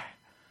guy?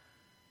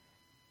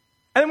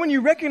 And then when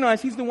you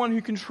recognize he's the one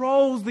who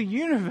controls the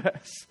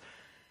universe,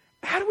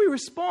 how do we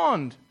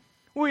respond?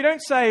 Well, we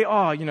don't say,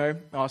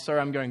 sorry,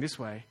 I'm going this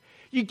way.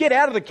 You get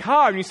out of the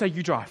car and you say,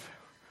 you drive.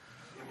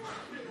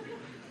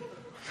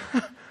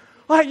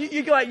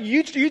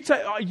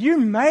 You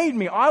made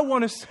me. I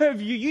want to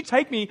serve you. You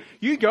take me.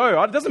 You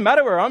go. It doesn't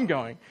matter where I'm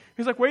going.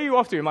 He's like, where are you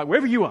off to? I'm like,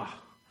 wherever you are.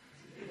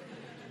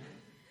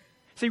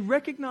 See,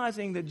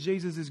 recognizing that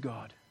Jesus is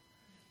God,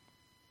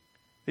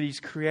 that he's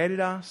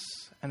created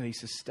us and that he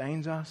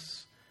sustains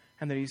us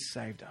and that he's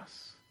saved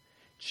us,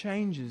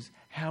 changes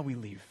how we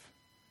live.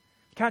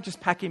 You can't just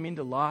pack him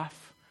into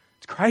life,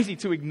 It's crazy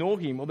to ignore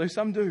him, although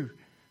some do.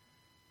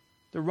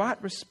 The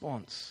right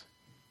response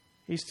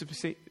is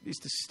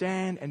to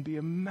stand and be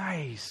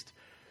amazed.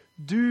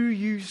 Do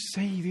you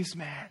see this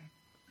man?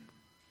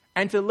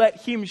 And to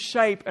let him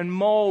shape and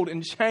mold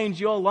and change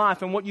your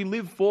life and what you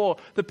live for,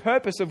 the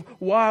purpose of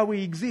why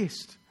we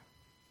exist.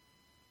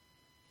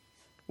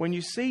 When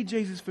you see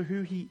Jesus for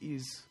who he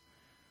is,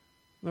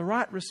 the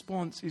right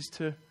response is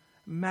to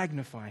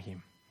magnify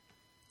him.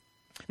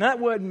 Now that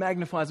word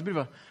magnify is a bit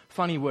of a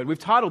funny word. We've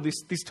titled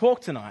this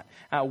talk tonight,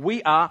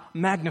 We Are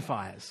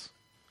Magnifiers.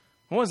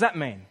 What does that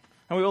mean?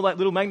 Are we all like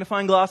little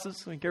magnifying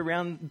glasses? We go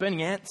around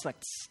burning ants like,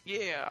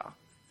 yeah.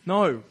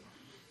 No,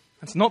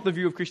 that's not the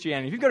view of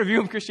Christianity. If you've got a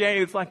view of Christianity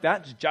that's like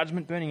that, just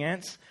judgment, burning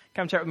ants,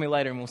 come chat with me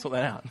later and we'll sort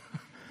that out.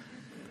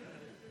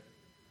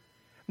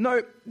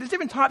 No, there's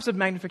different types of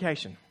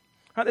magnification.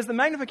 Right? There's the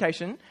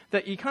magnification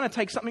that you kind of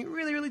take something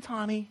really, really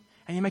tiny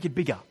and you make it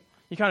bigger.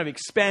 You kind of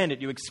expand it,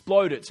 you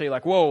explode it, so you're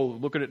like, whoa,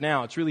 look at it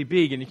now, it's really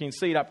big and you can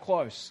see it up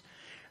close.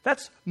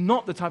 That's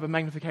not the type of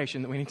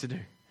magnification that we need to do.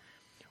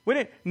 We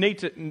don't need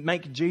to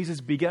make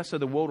Jesus bigger so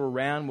the world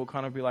around will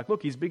kind of be like,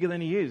 look, he's bigger than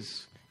he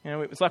is. You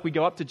know, it's like we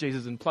go up to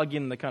Jesus and plug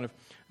in the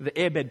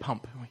airbed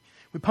pump.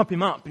 We pump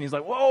him up and he's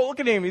like, whoa, look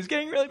at him, he's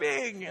getting really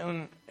big.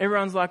 And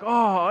everyone's like,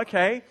 oh,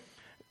 okay.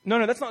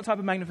 No, that's not the type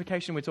of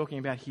magnification we're talking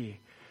about here.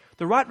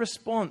 The right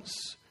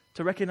response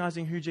to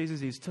recognizing who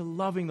Jesus is, to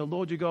loving the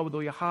Lord your God with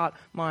all your heart,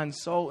 mind,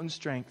 soul, and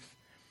strength,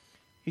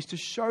 is to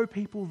show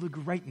people the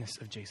greatness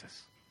of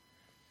Jesus.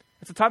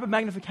 It's the type of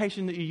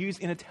magnification that you use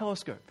in a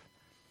telescope.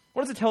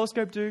 What does a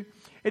telescope do?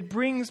 It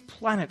brings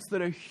planets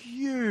that are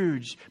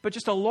huge, but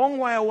just a long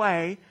way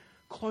away,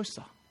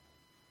 closer.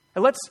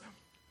 It lets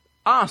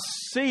us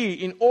see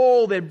in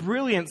all their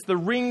brilliance the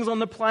rings on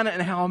the planet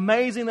and how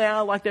amazing they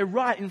are, like they're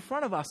right in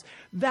front of us.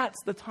 That's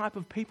the type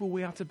of people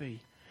we are to be.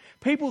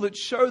 People that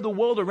show the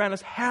world around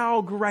us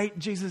how great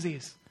Jesus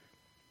is.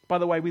 By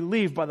the way we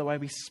live, by the way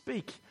we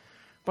speak,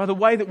 by the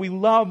way that we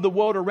love the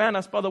world around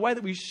us, by the way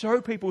that we show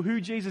people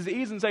who Jesus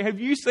is and say, have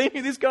you seen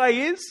who this guy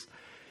is?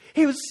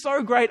 He was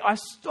so great, I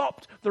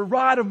stopped the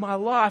ride of my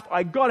life.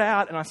 I got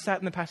out and I sat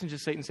in the passenger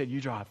seat and said,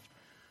 you drive.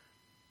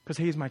 Because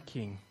he is my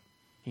king.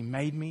 He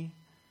made me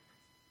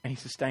and he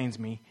sustains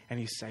me and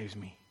he saves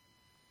me.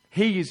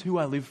 He is who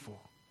I live for.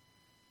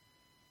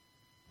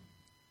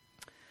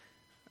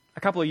 A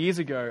couple of years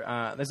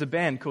ago, there's a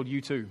band called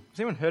U2. Has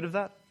anyone heard of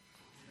that?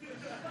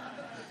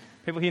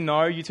 People here know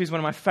U2 is one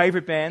of my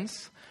favorite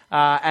bands.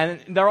 And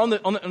they're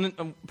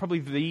on probably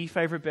the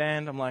favorite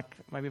band. I'm like,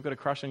 maybe I've got a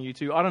crush on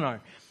U2. I don't know.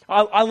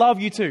 I love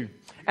U2.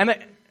 And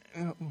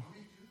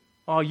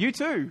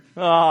U2.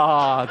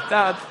 Oh,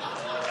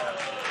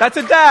 that's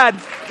a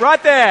dad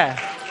right there.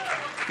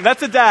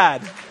 That's a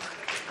dad.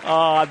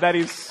 Oh, that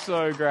is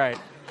so great.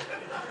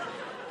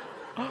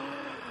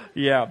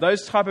 Yeah,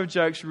 those type of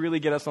jokes really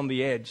get us on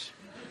the edge.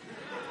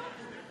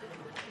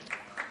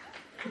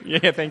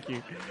 Yeah, thank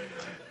you.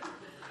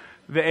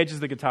 The Edge is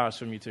the guitarist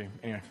from U2.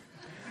 Anyway.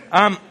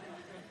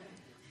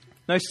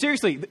 No,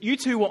 seriously,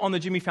 U2 were on the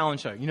Jimmy Fallon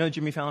show. You know the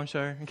Jimmy Fallon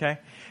show, okay?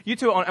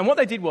 U2 were on, and what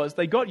they did was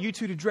they got U2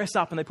 to dress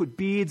up and they put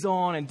beards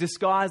on and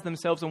disguised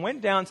themselves and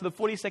went down to the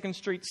 42nd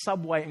Street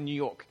subway in New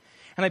York.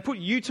 And they put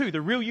U2,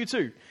 the real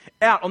U2,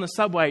 out on the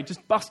subway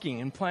just busking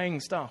and playing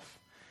stuff.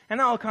 And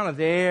they were kind of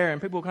there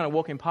and people were kind of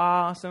walking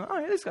past and, oh,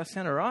 yeah, this guy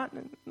sounded right.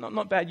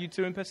 Not bad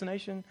U2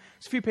 impersonation.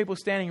 There's a few people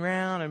standing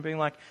around and being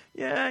like,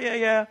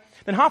 yeah.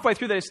 Then halfway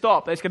through they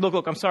stop. They just go,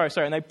 look, I'm sorry.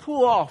 And they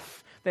pull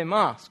off their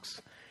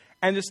masks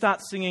and just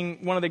start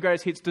singing one of their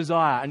greatest hits,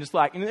 Desire. And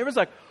everyone's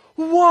like,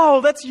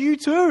 whoa, that's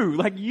U2.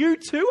 Like,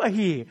 U2 are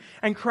here.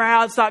 And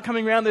crowds start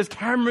coming around. There's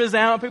cameras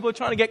out. People are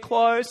trying to get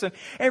close. And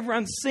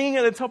everyone's singing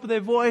at the top of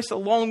their voice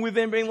along with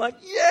them being like,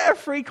 yeah,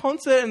 free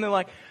concert. And they're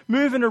like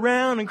moving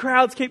around and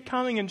crowds keep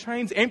coming and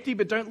trains empty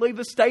but don't leave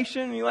the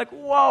station. And you're like,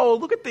 whoa,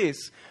 look at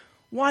this.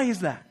 Why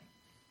is that?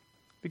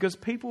 Because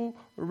people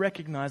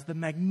recognize the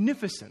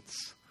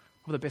magnificence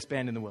of the best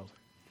band in the world.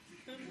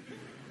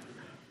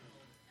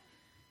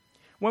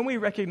 When we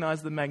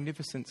recognize the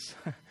magnificence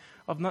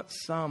of not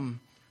some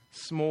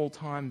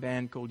small-time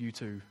band called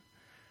U2,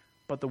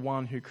 but the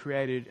one who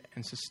created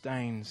and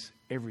sustains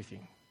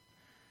everything,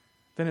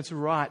 then it's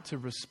right to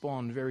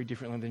respond very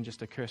differently than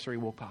just a cursory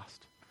walk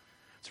past.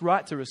 It's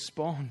right to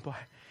respond by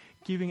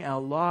giving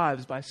our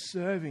lives, by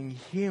serving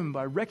Him,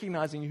 by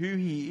recognizing who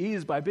He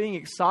is, by being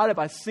excited,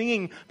 by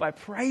singing, by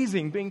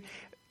praising, being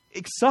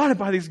excited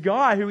by this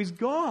guy who is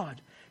God.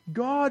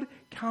 God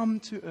come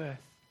to earth.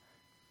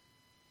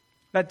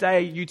 That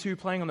day, U2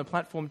 playing on the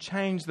platform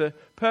changed the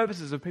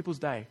purposes of people's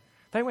day.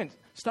 They went,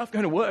 stuff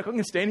going to work. I'm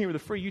going to stand here with a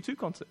free U2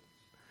 concert.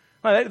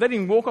 No, they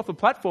didn't walk off the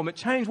platform. It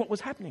changed what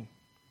was happening.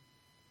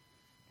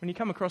 When you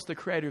come across the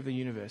creator of the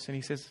universe and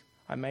He says,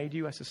 I made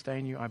you, I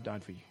sustain you, I've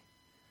died for you.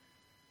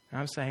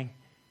 And I'm saying,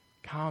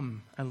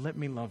 come and let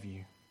me love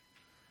you.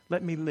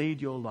 Let me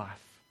lead your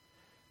life.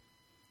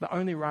 The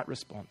only right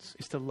response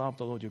is to love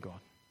the Lord your God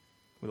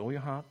with all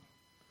your heart,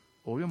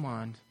 all your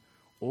mind,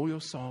 all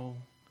your soul,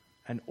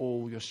 and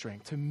all your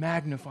strength, to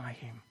magnify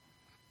Him.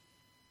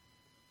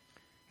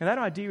 Now that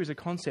idea is a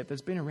concept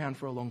that's been around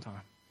for a long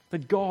time,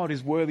 that God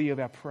is worthy of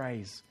our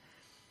praise.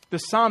 The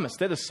psalmists,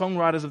 they're the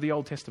songwriters of the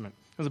Old Testament.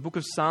 There's a book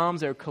of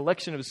Psalms, they're a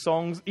collection of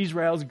songs,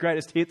 Israel's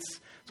greatest hits.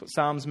 That's what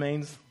Psalms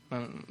means.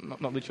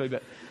 Not literally,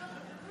 but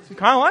it's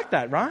kind of like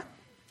that, right?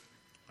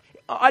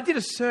 I did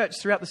a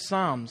search throughout the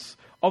Psalms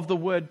of the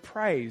word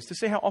praise to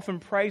see how often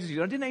praise is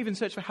used. I didn't even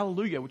search for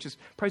hallelujah, which is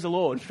praise the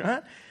Lord,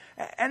 right?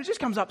 And it just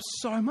comes up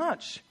so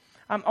much.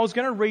 I was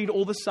going to read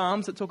all the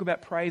Psalms that talk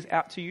about praise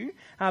out to you,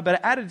 but I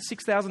added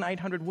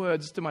 6,800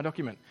 words to my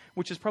document,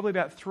 which is probably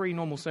about 3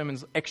 normal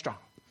sermons extra.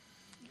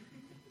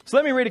 So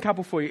let me read a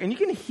couple for you. And you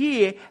can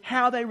hear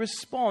how they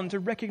respond to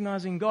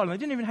recognizing God. And they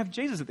didn't even have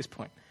Jesus at this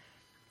point.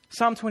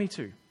 Psalm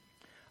 22.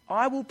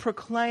 I will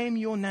proclaim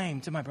your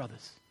name to my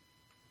brothers.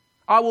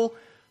 I will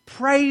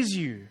praise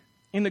you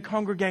in the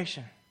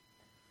congregation.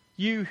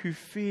 You who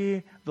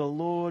fear the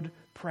Lord,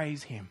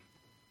 praise him.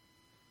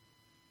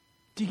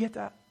 Do you get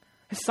that?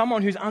 As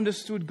someone who's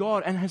understood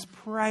God and has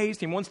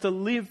praised him, wants to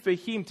live for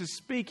him, to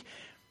speak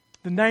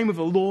the name of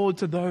the Lord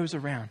to those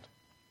around.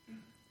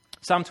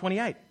 Psalm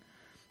 28.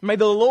 May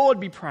the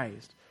Lord be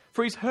praised,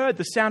 for he's heard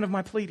the sound of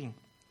my pleading.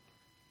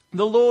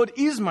 The Lord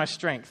is my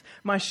strength,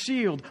 my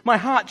shield. My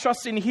heart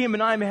trusts in him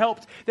and I am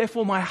helped.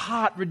 Therefore my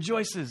heart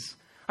rejoices.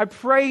 I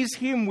praise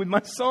him with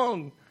my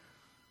song.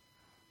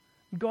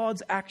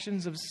 God's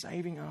actions of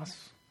saving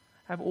us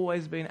have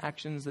always been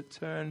actions that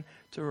turn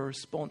to a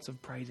response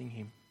of praising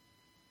him.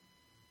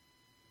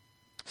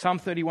 Psalm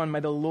 31,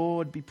 may the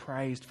Lord be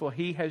praised, for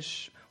he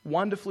has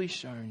wonderfully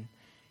shown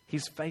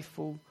his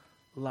faithful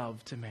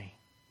love to me.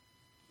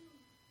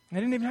 They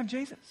didn't even have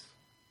Jesus.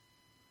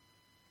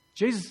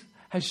 Jesus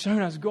has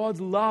shown us God's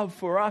love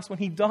for us when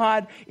he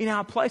died in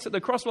our place at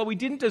the cross while we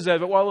didn't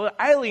deserve it, while we were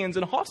aliens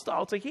and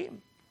hostile to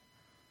him.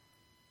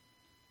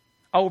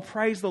 I will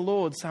praise the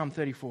Lord, Psalm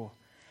 34,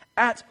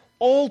 at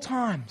all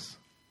times.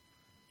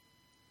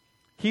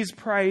 His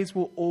praise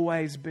will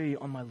always be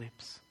on my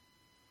lips.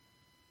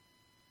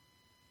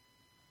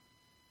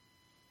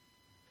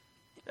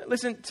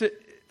 Listen to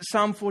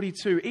Psalm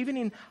 42, even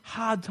in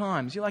hard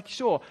times, you're like,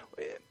 sure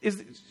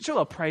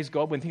I'll praise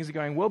God when things are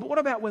going well, but what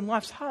about when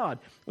life's hard?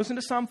 Listen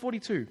to Psalm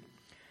 42.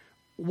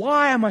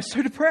 Why am I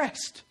so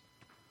depressed?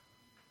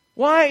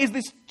 Why is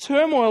this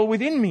turmoil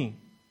within me?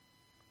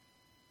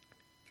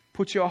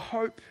 Put your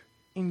hope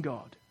in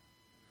God,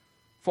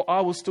 for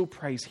I will still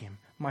praise him,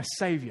 my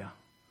Savior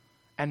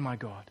and my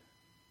God.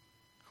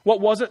 What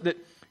was it that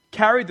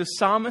carried the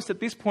psalmist at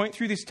this point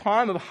through this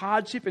time of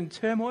hardship and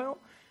turmoil?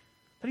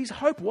 That his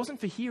hope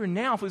wasn't for here and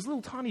now, for this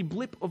little tiny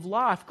blip of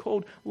life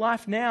called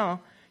life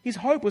now. His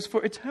hope was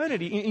for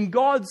eternity in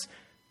God's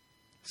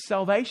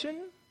salvation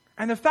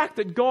and the fact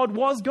that God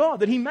was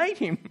God, that he made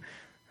him.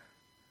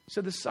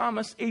 So the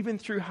psalmist, even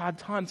through hard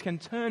times, can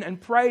turn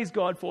and praise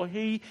God, for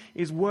he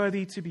is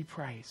worthy to be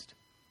praised.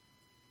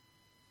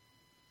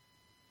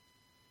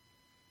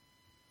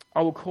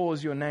 I will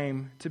cause your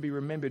name to be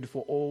remembered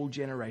for all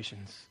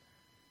generations.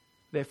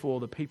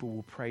 Therefore, the people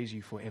will praise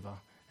you forever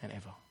and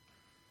ever.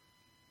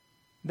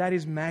 That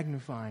is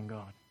magnifying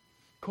God.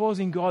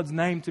 Causing God's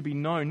name to be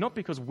known, not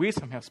because we're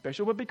somehow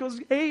special, but because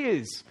he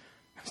is.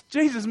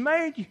 Jesus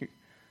made you.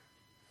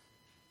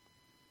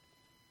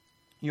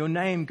 Your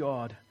name,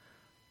 God,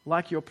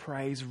 like your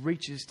praise,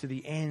 reaches to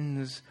the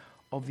ends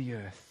of the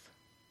earth.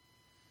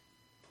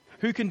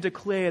 Who can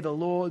declare the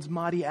Lord's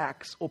mighty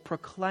acts or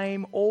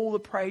proclaim all the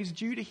praise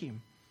due to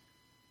him?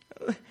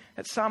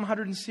 That's Psalm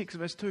 106,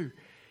 verse 2.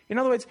 In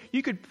other words,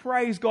 you could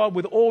praise God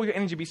with all your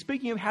energy, be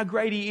speaking of how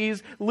great he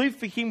is, live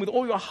for him with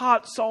all your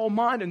heart, soul,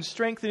 mind, and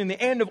strength, and in the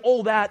end of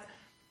all that,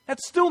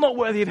 that's still not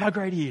worthy of how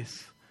great he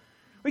is.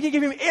 We can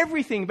give him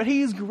everything, but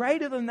he is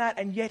greater than that,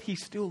 and yet he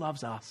still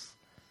loves us.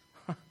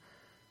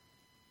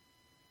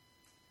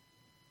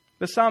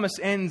 The psalmist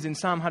ends in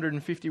Psalm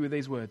 150 with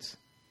these words.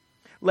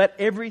 Let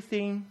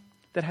everything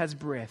that has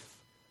breath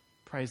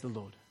praise the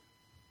Lord.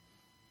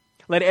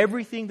 Let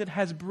everything that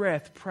has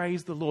breath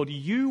praise the Lord.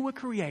 You were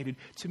created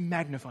to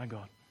magnify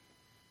God.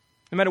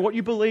 No matter what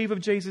you believe of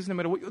Jesus, no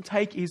matter what your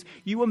take is,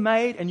 you were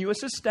made and you were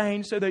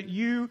sustained so that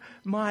you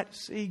might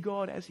see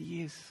God as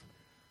he is.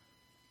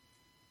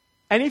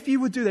 And if you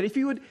would do that, if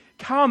you would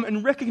come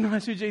and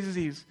recognize who Jesus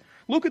is,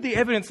 look at the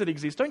evidence that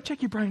exists. Don't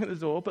check your brain at the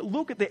door, but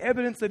look at the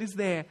evidence that is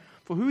there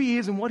for who he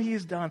is and what he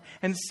has done,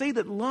 and see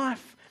that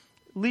life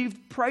lived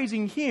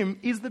praising him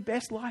is the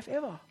best life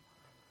ever.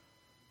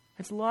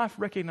 It's life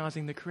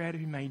recognizing the Creator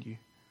who made you.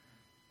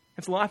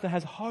 It's life that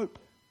has hope.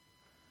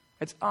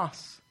 It's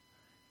us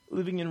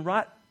living in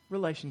right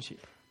relationship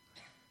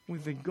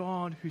with the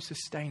God who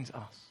sustains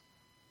us.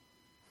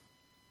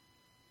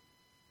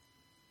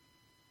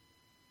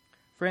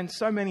 Friends,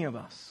 so many of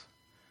us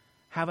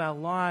have our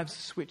lives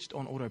switched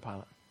on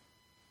autopilot.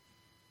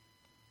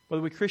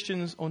 Whether we're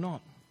Christians or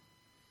not.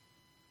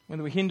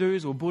 Whether we're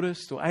Hindus or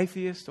Buddhists or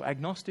atheists or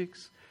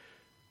agnostics.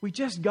 We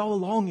just go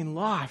along in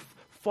life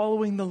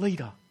following the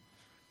leader.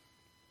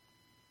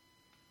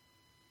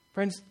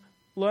 Friends,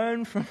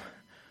 learn from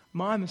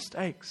my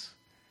mistakes.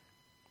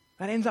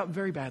 That ends up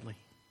very badly.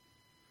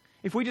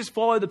 if we just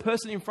follow the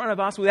person in front of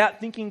us without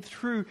thinking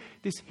through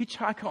this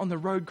hitchhiker on the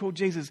road called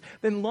Jesus,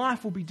 then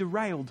life will be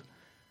derailed.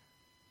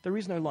 There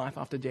is no life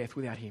after death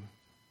without him.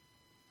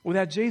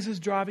 Without Jesus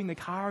driving the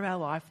car of our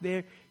life,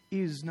 there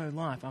is no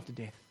life after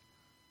death.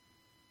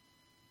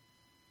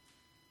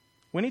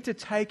 We need to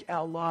take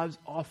our lives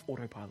off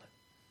autopilot.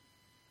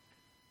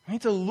 We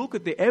need to look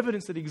at the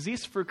evidence that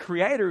exists for a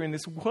creator in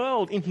this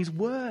world, in his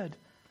word.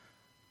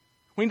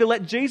 We need to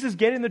let Jesus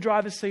get in the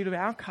driver's seat of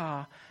our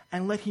car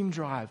and let him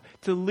drive.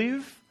 To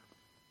live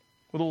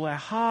with all our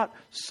heart,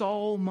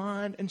 soul,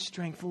 mind, and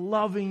strength,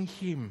 loving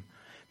him,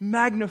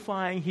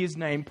 magnifying his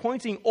name,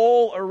 pointing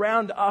all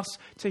around us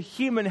to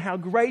him and how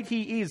great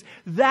he is.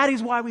 That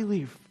is why we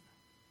live.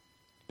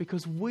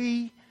 Because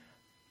we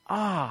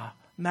are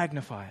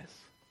magnifiers.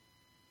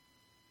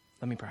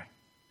 Let me pray.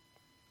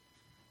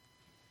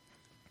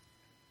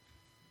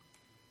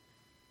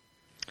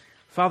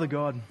 Father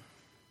God,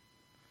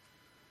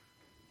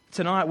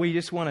 tonight we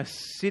just want to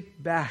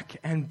sit back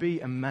and be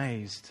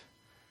amazed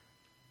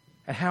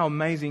at how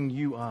amazing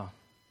you are.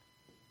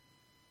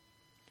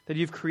 That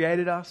you've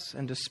created us,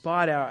 and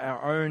despite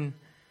our own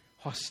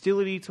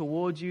hostility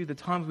towards you, the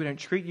times we don't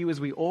treat you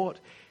as we ought,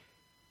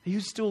 that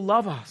you still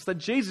love us, that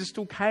Jesus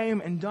still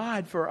came and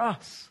died for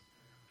us.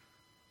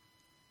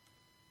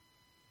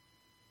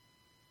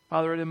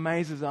 Father, it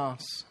amazes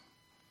us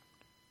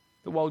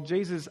that while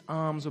Jesus'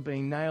 arms were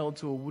being nailed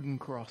to a wooden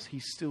cross, he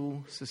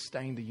still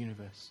sustained the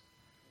universe.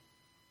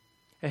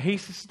 And he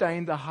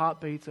sustained the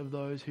heartbeats of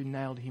those who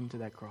nailed him to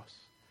that cross.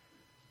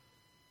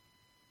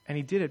 And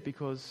he did it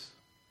because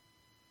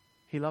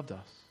he loved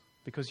us,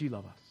 because you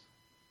love us.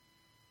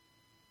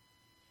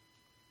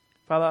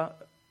 Father,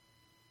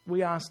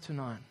 we ask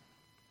tonight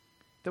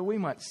that we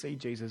might see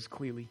Jesus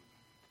clearly.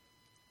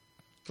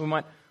 We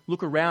might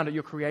look around at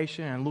your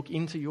creation and look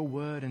into your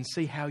word and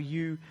see how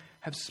you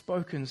have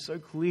spoken so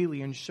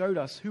clearly and showed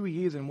us who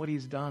he is and what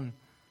he's done.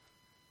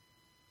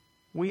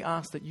 We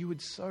ask that you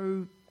would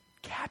so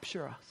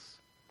capture us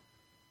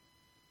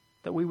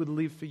that we would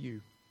live for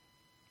you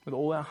with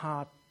all our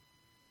heart,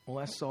 all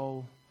our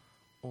soul,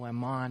 all our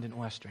mind, and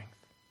all our strength.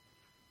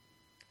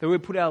 That we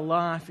would put our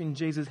life in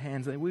Jesus'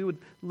 hands, that we would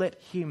let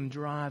him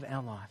drive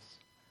our lives.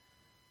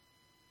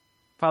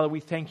 Father,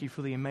 we thank you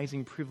for the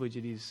amazing privilege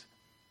it is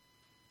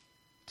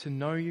to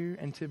know you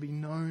and to be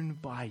known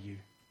by you.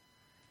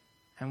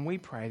 And we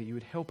pray that you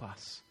would help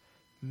us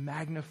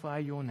magnify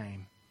your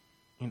name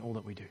in all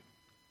that we do.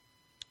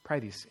 Pray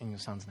this in your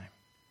Son's name.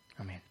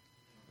 Amen.